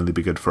this can only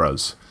be good for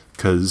us.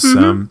 Because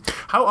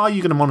how are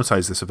you going to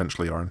monetize this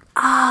eventually, Oren?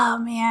 Oh,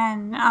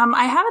 man.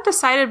 I haven't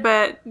decided,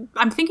 but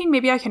I'm thinking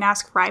maybe I can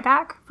ask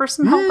Ryback for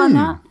some help on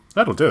that.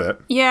 That'll do it.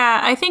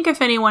 Yeah, I think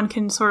if anyone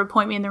can sort of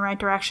point me in the right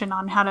direction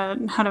on how to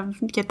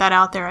get that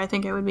out there, I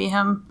think it would be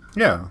him.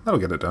 Yeah, that'll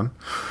get it done.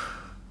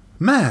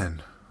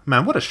 Man,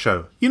 what a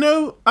show.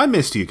 I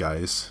missed you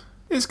guys.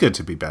 It's good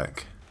to be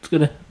back.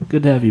 good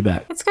to have you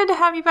back. It's good to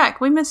have you back.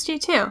 We missed you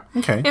too.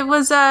 Okay. It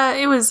was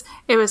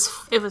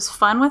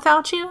fun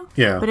without you.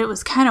 Yeah. But it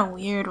was kind of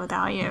weird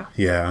without you.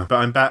 Yeah, but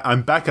I'm back.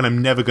 I'm back, and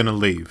I'm never going to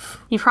leave.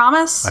 You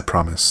promise? I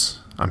promise.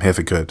 I'm here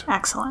for good.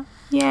 Excellent.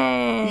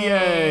 Yay.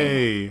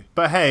 Yay!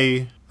 But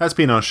hey, that's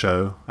been our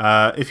show.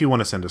 If you want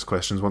to send us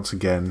questions, once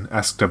again,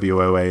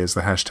 AskWOA is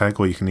the hashtag,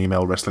 or you can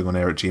email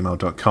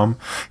wrestlingonair@gmail.com.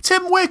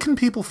 Tim, where can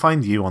people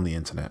find you on the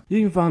internet?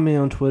 You can find me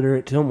on Twitter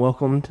at Tim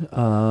Welcomed,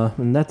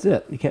 and that's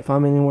it. You can't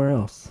find me anywhere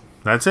else.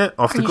 That's it.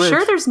 Off Are the you grid.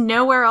 sure there's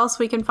nowhere else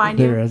we can find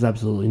There you? is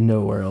absolutely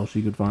nowhere else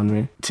you could find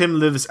me. Tim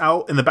lives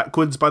out in the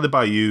backwoods by the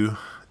bayou,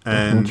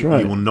 and That's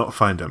right. you will not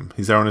find him.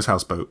 He's there on his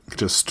houseboat,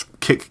 just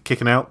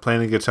kicking out,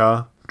 playing a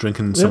guitar,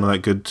 drinking some of that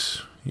good,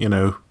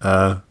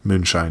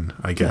 moonshine,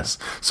 I guess.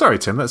 Sorry,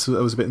 Tim, that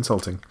was a bit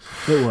insulting.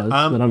 It was,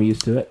 but I'm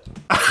used to it.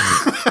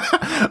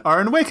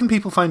 Aaron, where can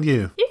people find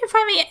you? You can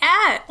find me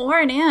at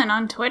Oren Ann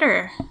on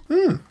Twitter.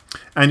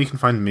 And you can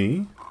find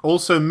me.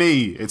 Also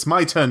me. It's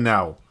my turn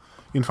now.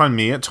 You can find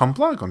me at Tom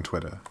Blog on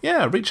Twitter.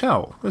 Yeah, reach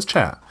out. Let's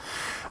chat.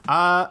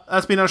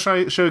 That's been our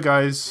show,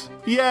 guys.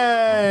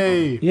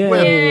 Yay! Yay!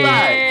 We're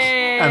back!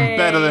 And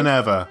better than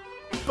ever.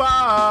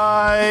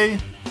 Bye!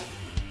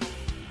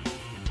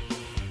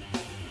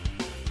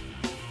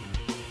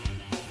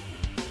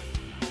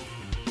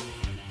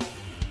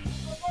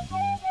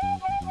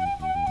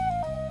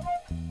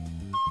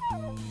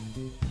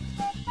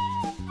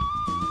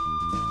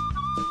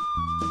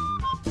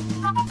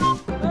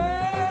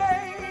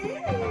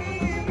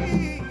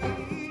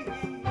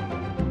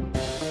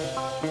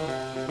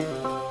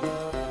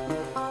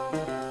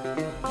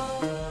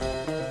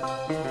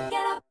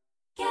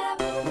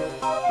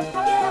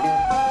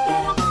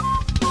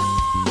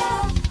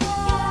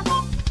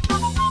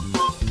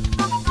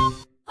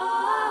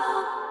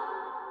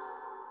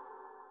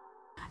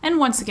 And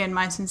once again,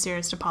 my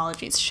sincerest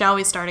apologies. Shall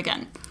we start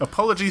again?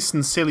 Apologies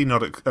sincerely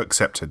not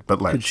accepted,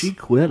 but let's. Could she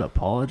quit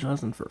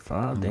apologizing for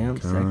 5 damn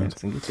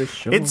seconds and get this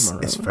show It's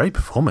on the road? very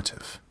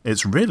performative.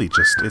 It's really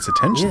just it's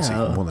attention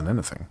seeking more than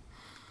anything.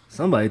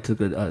 Somebody took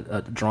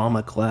a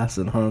drama class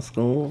in high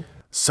school.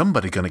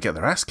 Somebody gonna get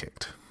their ass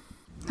kicked.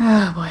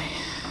 Oh boy.